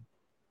time.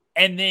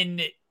 And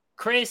then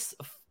Chris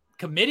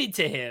committed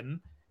to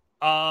him.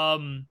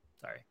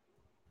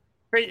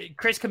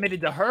 Chris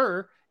committed to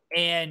her,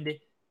 and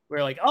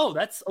we're like, oh,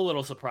 that's a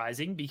little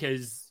surprising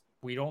because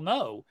we don't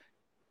know.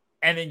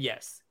 And then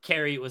yes,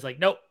 Carrie was like,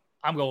 nope,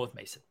 I'm going with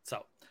Mason.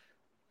 So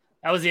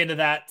that was the end of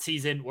that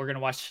season. We're gonna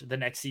watch the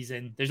next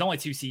season. There's only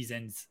 2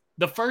 seasons.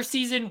 The first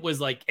season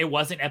was like, it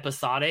wasn't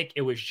episodic.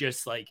 It was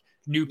just like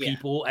new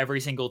people every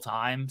single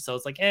time. So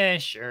it's like,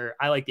 sure.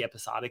 I like the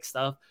episodic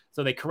stuff.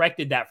 So they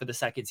corrected that for the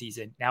second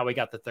season. Now we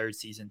got the third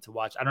season to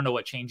watch. I don't know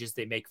what changes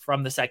they make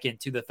from the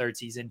second to the third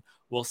season.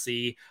 We'll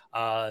see.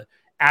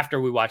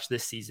 After we watch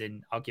this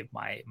season, I'll give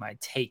my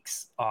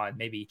takes on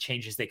maybe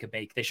changes they could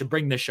make. They should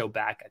bring this show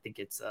back. I think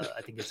it's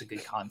a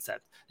good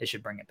concept. They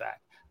should bring it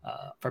back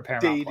for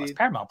Paramount Plus.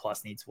 Paramount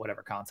Plus needs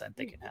whatever content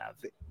they can have.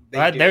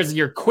 There's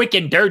your quick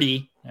and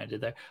dirty I did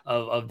there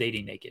of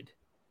dating naked.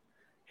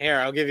 Here,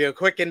 I'll give you a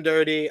quick and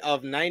dirty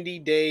of 90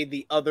 Day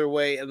the Other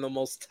Way and the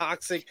most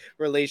toxic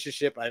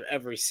relationship I've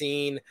ever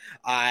seen.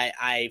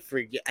 I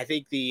forget. I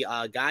think the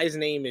guy's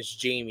name is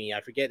Jamie.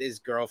 I forget his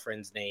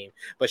girlfriend's name,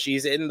 but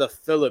she's in the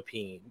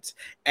Philippines.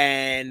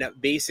 And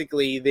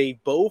basically, they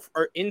both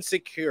are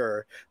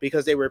insecure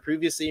because they were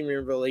previously in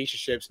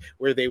relationships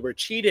where they were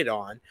cheated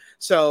on.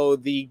 So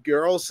the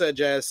girl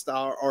suggests,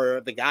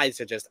 or the guy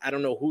suggests, I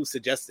don't know who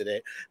suggested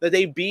it, that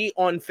they be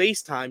on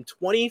FaceTime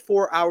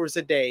 24 hours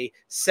a day,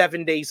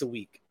 7 days a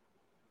week.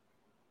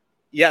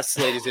 Yes,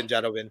 ladies and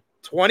gentlemen,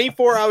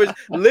 24 hours.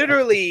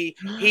 Literally,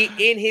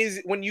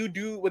 when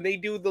they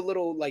do the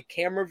little like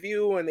camera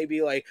view and they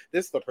be like,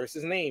 this is the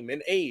person's name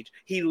and age,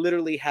 he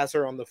literally has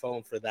her on the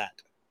phone for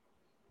that.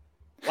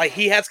 Like,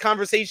 he has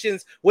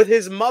conversations with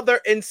his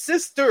mother and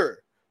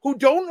sister who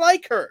don't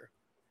like her.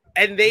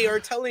 And they are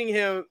telling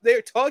him,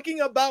 they're talking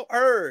about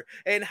her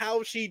and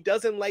how she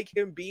doesn't like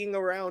him being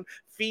around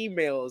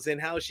females and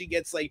how she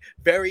gets like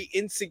very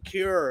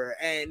insecure.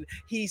 And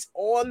he's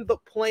on the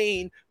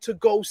plane to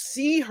go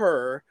see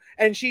her.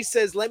 And she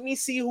says, let me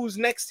see who's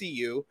next to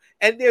you.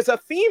 And there's a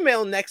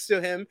female next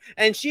to him.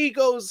 And she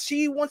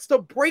wants to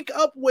break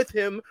up with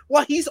him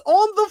while he's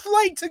on the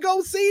flight to go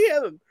see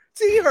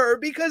her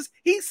because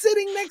he's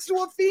sitting next to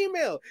a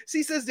female.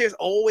 She says there's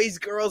always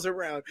girls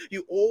around.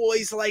 You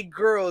always like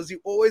girls. You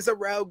always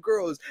around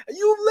girls.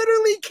 You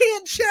literally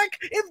can't check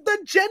if the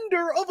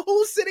gender of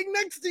who's sitting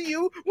next to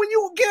you when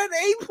you get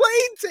a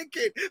plane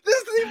ticket. This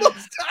is the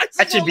most toxic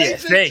That should be a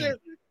thing.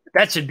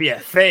 That should be a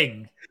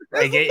thing.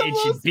 Like it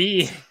should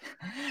be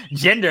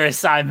gender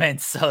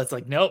assignments. So it's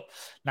like, nope,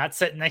 not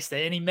sitting next to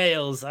any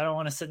males. I don't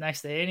want to sit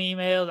next to any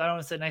males. I don't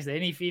want to sit next to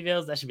any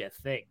females. That should be a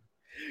thing.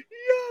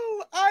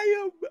 Yo,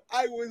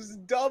 I was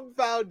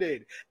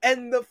dumbfounded.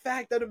 And the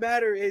fact of the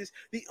matter is,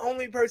 the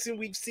only person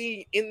we've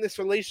seen in this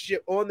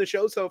relationship on the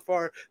show so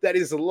far that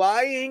is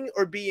lying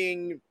or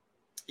being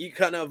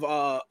kind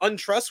of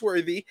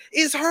untrustworthy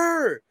is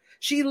her.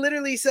 She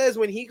literally says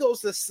when he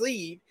goes to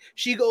sleep,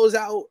 she goes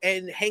out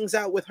and hangs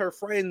out with her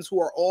friends who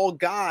are all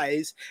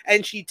guys,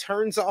 and she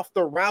turns off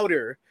the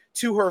router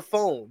to her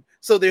phone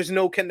so there's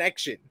no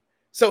connection.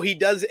 So she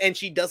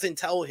doesn't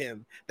tell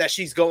him that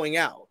she's going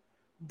out.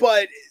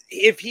 But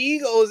if he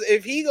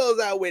goes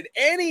out with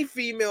any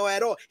female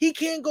at all, he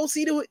can't go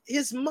see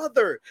his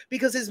mother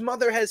because his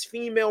mother has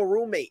female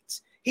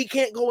roommates. He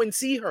can't go and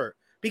see her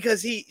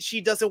because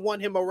she doesn't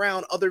want him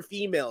around other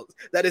females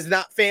that is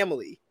not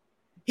family.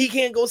 He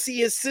can't go see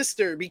his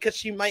sister because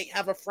she might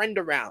have a friend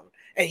around,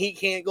 and he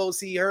can't go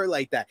see her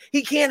like that.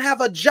 He can't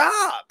have a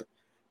job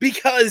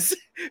because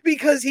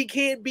he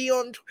can't be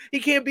on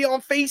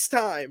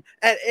FaceTime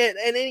at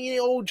any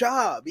old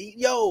job.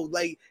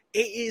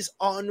 It is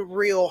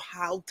unreal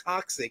how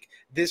toxic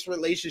this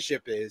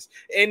relationship is.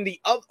 And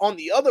on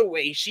the other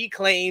way, she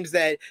claims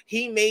that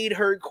he made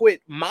her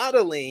quit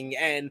modeling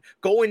and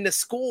going to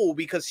school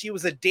because she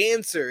was a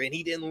dancer and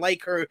he didn't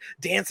like her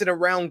dancing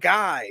around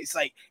guys.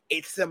 Like,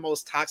 it's the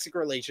most toxic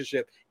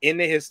relationship in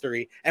the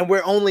history. And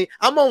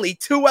I'm only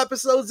 2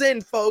 episodes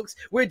in, folks.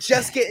 We're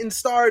just getting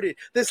started.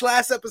 This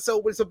last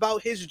episode was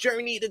about his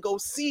journey to go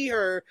see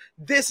her.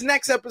 This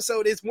next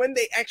episode is when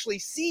they actually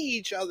see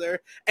each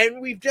other.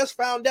 And we've just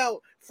found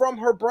out from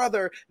her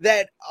brother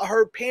that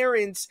her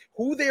parents,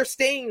 who they're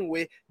staying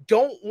with,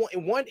 don't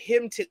want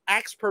him to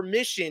ask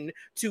permission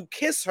to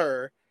kiss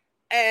her.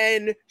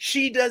 And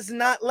she does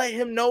not let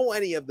him know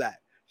any of that.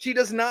 She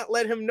does not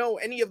let him know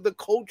any of the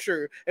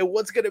culture and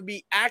what's going to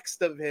be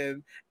asked of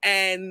him.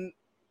 And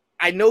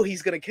I know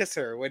he's going to kiss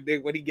her when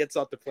he gets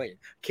off the plane.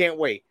 Can't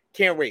wait.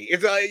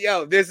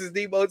 It's this is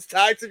the most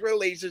toxic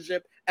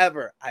relationship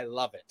ever. I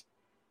love it.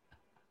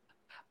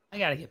 I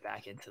got to get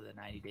back into the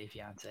 90 Day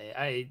Fiance.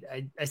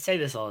 I say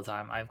this all the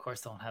time. I, of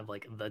course, don't have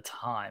like the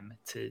time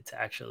to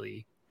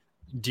actually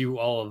do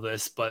all of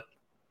this, but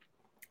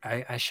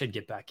I should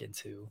get back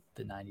into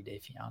the 90 Day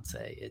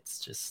Fiance.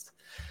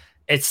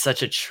 It's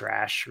such a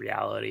trash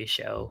reality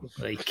show.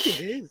 Like, it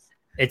is.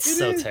 It's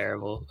so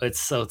terrible. It's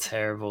so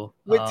terrible.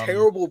 With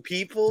terrible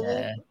people,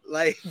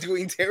 like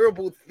doing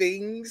terrible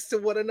things to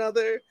one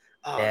another.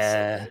 Oh,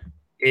 yeah,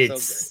 so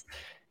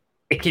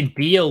it can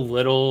be a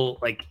little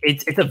like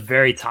it's a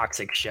very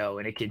toxic show,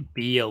 and it can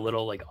be a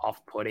little like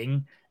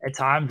off-putting at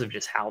times of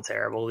just how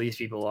terrible these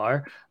people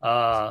are.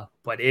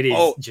 But it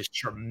is just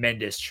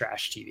tremendous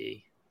trash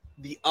TV.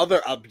 The other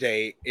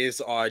update is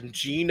on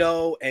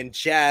Gino and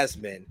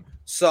Jasmine.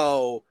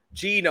 So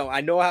Gino,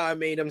 I know how I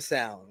made him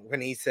sound when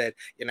he said,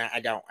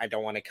 I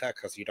don't want to cut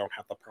because you don't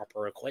have the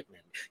proper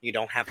equipment.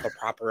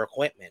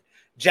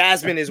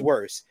 Jasmine is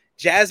worse.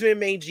 Jasmine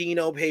made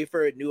Gino pay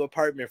for a new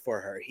apartment for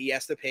her. He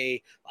has to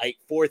pay like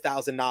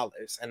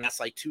 $4,000, and that's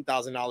like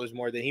 $2,000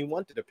 more than he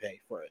wanted to pay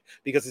for it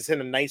because it's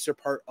in a nicer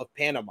part of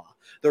Panama.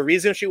 The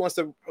reason she wants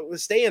to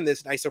stay in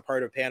this nicer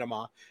part of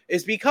Panama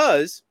is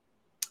because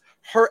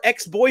her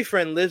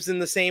ex-boyfriend lives in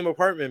the same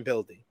apartment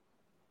building.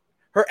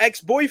 Her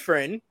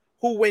ex-boyfriend,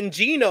 who when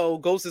Gino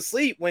goes to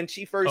sleep when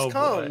she first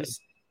comes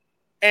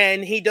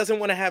and he doesn't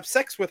want to have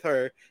sex with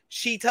her,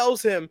 she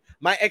tells him,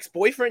 my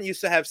ex-boyfriend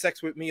used to have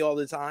sex with me all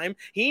the time.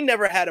 He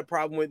never had a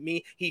problem with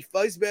me. He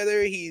fucks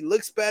better. He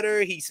looks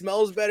better. He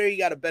smells better. He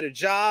got a better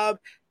job.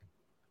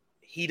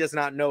 He does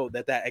not know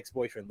that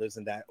ex-boyfriend lives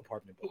in that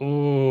apartment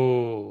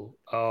building.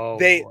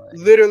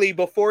 Literally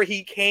before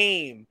he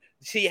came,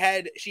 she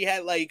had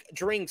like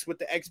drinks with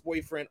the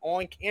ex-boyfriend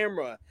on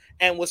camera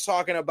and was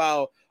talking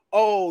about,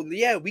 oh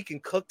yeah, we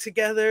can cook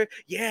together.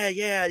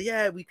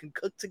 Yeah, we can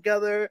cook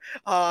together.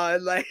 I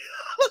was like,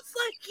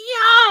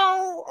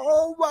 yo,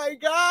 oh my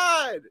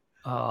god.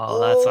 Oh,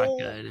 that's not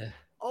good.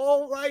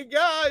 Oh my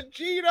god,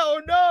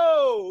 Gino,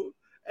 no.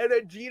 And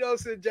then Gino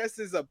suggests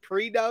a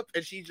prenup,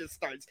 and she just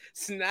starts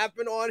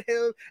snapping on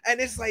him. And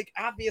it's like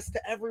obvious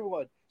to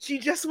everyone. She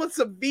just wants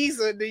a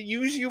visa to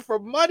use you for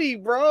money,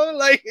 bro.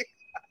 Like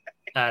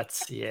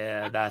that's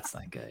not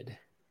good.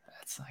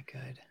 That's not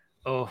good.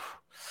 Well.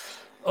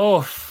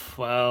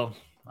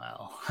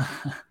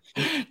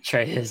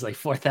 Trey is like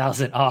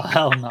 4,000. Oh,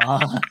 hell no.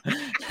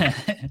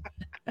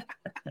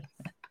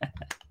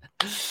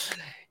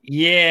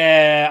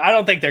 Yeah, I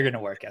don't think they're gonna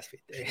work,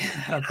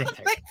 SP3. I don't think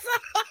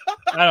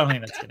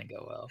that's gonna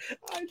go well.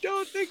 I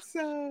don't think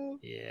so.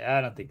 Yeah,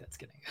 I don't think that's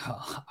gonna go.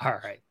 All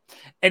right.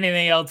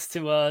 Anything else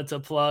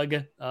to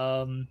plug?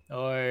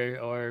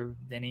 Or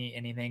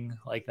anything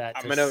like that?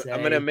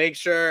 I'm gonna make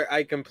sure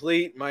I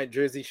complete my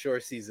Jersey Shore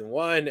season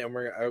 1, and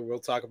we'll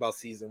talk about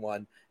season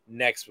 1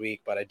 next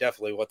week. But I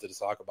definitely wanted to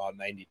talk about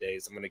 90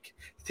 Days. I'm gonna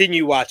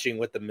continue watching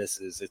with the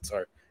missus. It's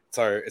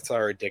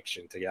our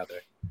addiction together.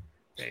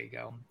 There you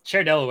go.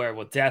 Cher Delaware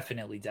will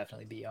definitely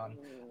be on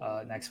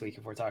next week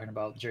if we're talking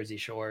about Jersey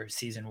Shore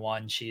season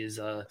 1. She is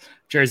a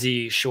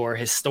Jersey Shore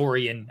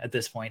historian at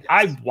this point.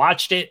 I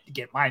watched it to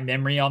get my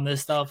memory on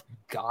this stuff.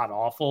 God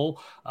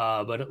awful.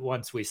 But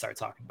once we start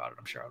talking about it,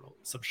 I'm sure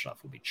some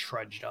stuff will be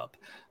trudged up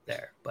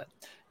there. But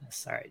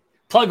that's all right.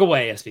 Plug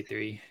away,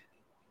 SP3.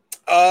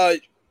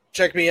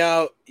 Check me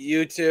out,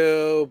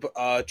 YouTube,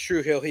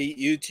 True Hill Heat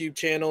YouTube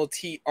channel,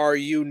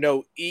 TRU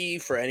No E,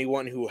 for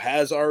anyone who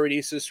has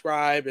already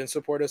subscribed and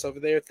support us over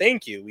there.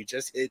 Thank you. We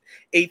just hit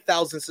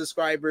 8,000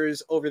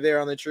 subscribers over there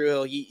on the True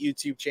Hill Heat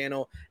YouTube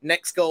channel.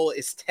 Next goal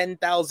is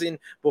 10,000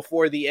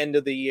 before the end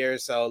of the year,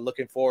 so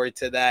looking forward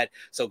to that.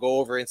 So go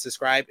over and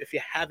subscribe if you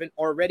haven't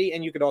already,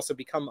 and you could also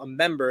become a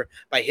member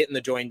by hitting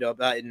the join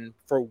button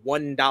for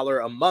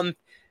 $1 a month.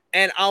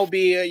 And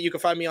you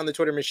can find me on the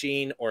Twitter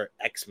machine or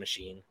X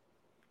machine.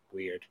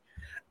 Weird.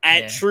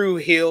 At True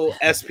Hill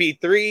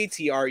SP3,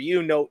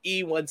 TRU No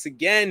E once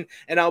again.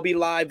 And I'll be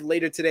live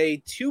later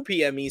today, 2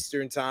 p.m.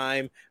 Eastern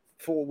time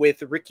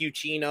with Rick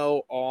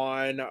Ucchino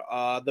on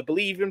the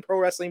Believe in Pro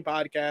Wrestling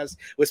podcast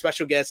with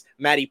special guest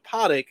Maddie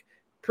Poddick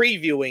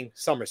previewing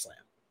SummerSlam.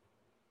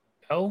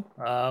 show.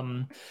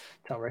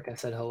 Tell Rick I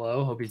said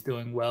hello. Hope he's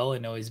doing well. I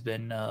know he's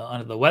been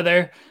under the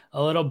weather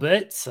a little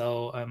bit,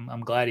 so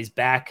I'm glad he's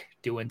back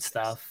doing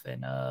stuff.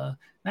 And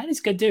man, he's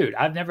a good dude.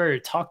 I've never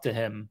talked to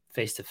him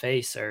face to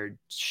face or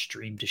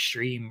stream to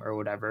stream or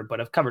whatever, but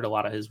I've covered a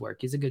lot of his work.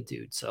 He's a good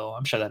dude, so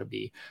I'm sure that'll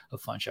be a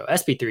fun show.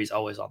 SP3 is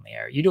always on the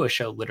air. You do a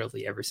show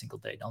literally every single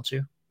day, don't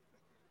you?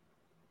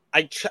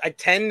 I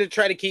tend to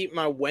try to keep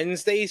my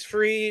Wednesdays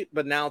free,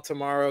 but now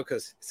tomorrow,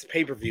 because it's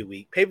pay-per-view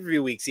week.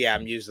 Pay-per-view weeks, yeah,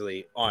 I'm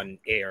usually on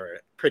air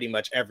pretty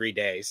much every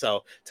day.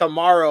 So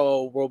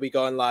tomorrow we'll be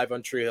going live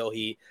on True Hill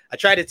Heat. I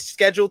try to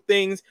schedule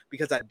things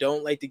because I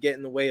don't like to get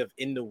in the way of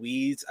in the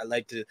weeds. I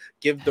like to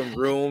give them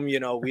room. You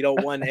know, we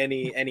don't want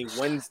any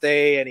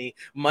Wednesday, any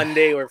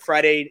Monday or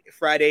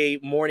Friday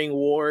morning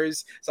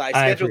wars. So I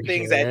schedule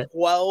things at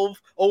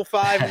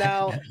 12:05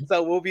 now.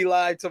 So we'll be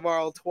live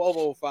tomorrow,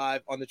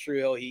 12:05 on the True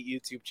Hill Heat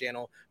YouTube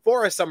channel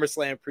for a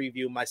SummerSlam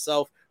preview.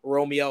 Myself,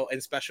 Romeo,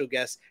 and special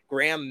guest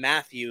Graham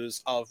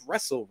Matthews of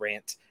Wrestle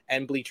Rant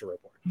and Bleacher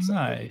Report. So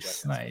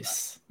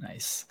nice.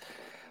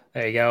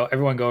 There you go.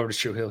 Everyone go over to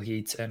True Hill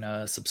Heat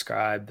and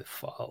subscribe,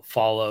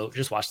 follow,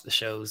 just watch the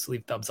shows,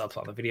 leave thumbs up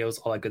on the videos,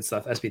 all that good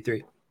stuff.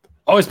 SP3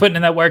 always putting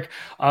in that work.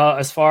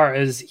 As far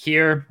as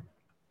here,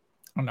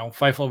 I don't know,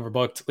 Fightful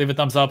Overbooked. Leave a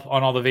thumbs up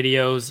on all the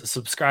videos.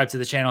 Subscribe to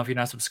the channel if you're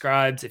not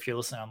subscribed. If you're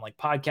listening on like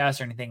podcasts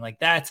or anything like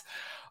that.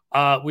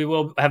 We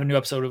will have a new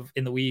episode of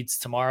In the Weeds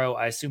tomorrow.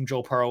 I assume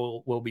Joel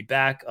Pearl will be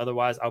back.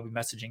 Otherwise, I'll be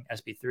messaging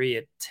SB3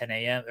 at 10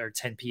 a.m. or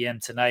 10 p.m.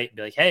 tonight and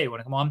be like, hey,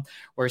 want to come on?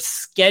 We're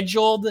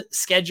scheduled.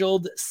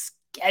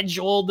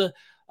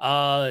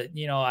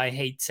 I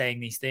hate saying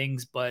these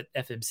things, but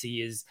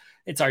FMC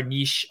it's our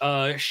niche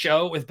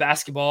show with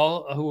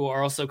basketball who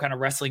are also kind of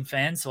wrestling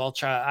fans. So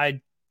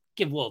I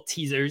give little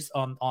teasers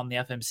on the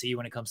FMC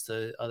when it comes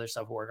to other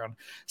stuff we work on.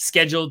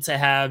 Scheduled to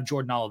have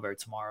Jordan Oliver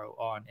tomorrow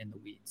on In the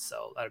Weeds,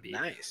 so that'll be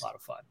nice. A lot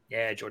of fun.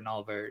 Yeah, Jordan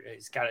Oliver,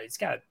 he's got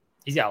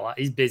a lot.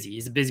 He's busy.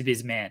 He's a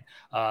busy man.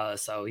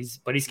 So he's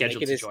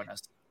scheduled to join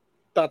us.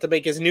 About to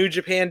make his New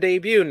Japan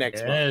debut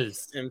next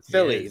month in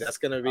Philly. That's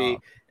going to be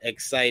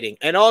exciting.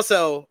 And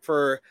also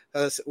for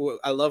us,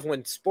 I love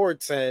when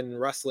sports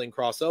and wrestling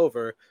cross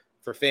over.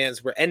 For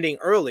fans, we're ending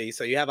early,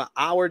 so you have an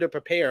hour to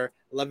prepare.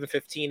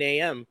 11:15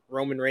 a.m.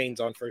 Roman Reigns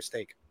on First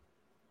Take.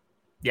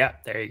 Yeah,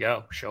 there you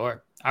go.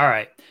 Sure. All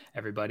right,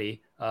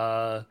 everybody.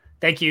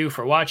 Thank you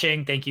for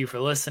watching. Thank you for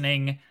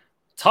listening.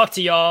 Talk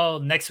to y'all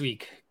next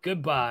week.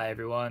 Goodbye,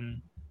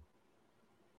 everyone.